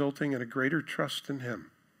 resulting in a greater trust in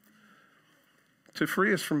Him. To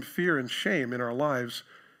free us from fear and shame in our lives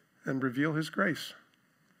and reveal His grace.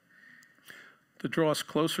 To draw us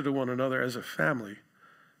closer to one another as a family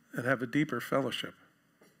and have a deeper fellowship.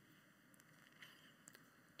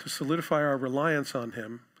 To solidify our reliance on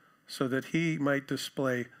Him so that He might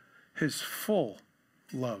display His full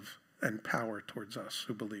love and power towards us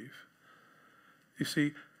who believe. You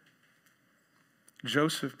see,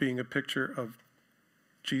 Joseph, being a picture of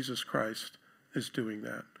Jesus Christ, is doing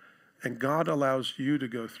that. And God allows you to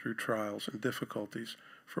go through trials and difficulties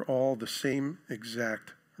for all the same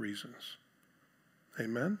exact reasons.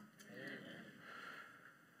 Amen? Amen.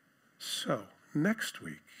 So, next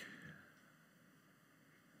week,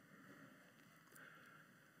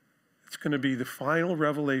 it's going to be the final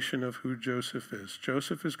revelation of who Joseph is.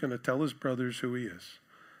 Joseph is going to tell his brothers who he is.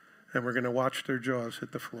 And we're going to watch their jaws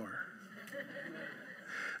hit the floor.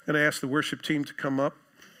 I'm going to ask the worship team to come up,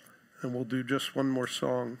 and we'll do just one more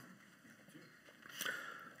song.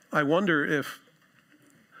 I wonder if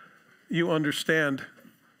you understand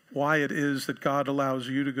why it is that God allows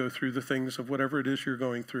you to go through the things of whatever it is you're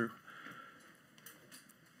going through.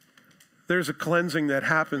 There's a cleansing that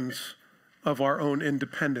happens of our own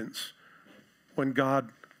independence when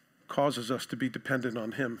God causes us to be dependent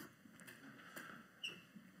on Him.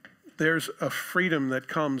 There's a freedom that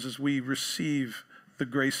comes as we receive the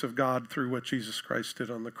grace of God through what Jesus Christ did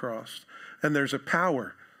on the cross. And there's a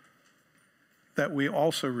power that we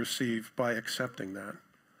also receive by accepting that.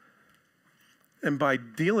 And by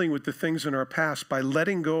dealing with the things in our past, by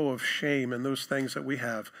letting go of shame and those things that we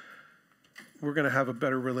have, we're going to have a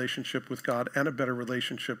better relationship with God and a better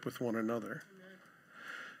relationship with one another.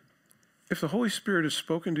 If the Holy Spirit has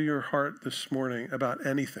spoken to your heart this morning about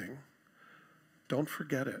anything, don't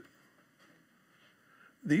forget it.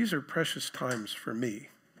 These are precious times for me,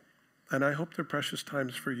 and I hope they're precious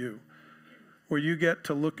times for you, where you get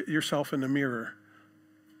to look at yourself in the mirror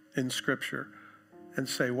in Scripture and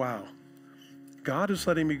say, wow, God is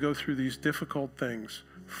letting me go through these difficult things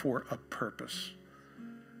for a purpose.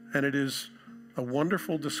 And it is a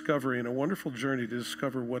wonderful discovery and a wonderful journey to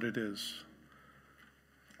discover what it is.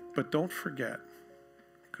 But don't forget,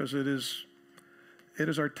 because it is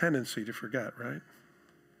our tendency to forget, right?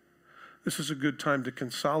 This is a good time to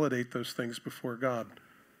consolidate those things before God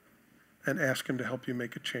and ask him to help you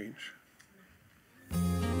make a change.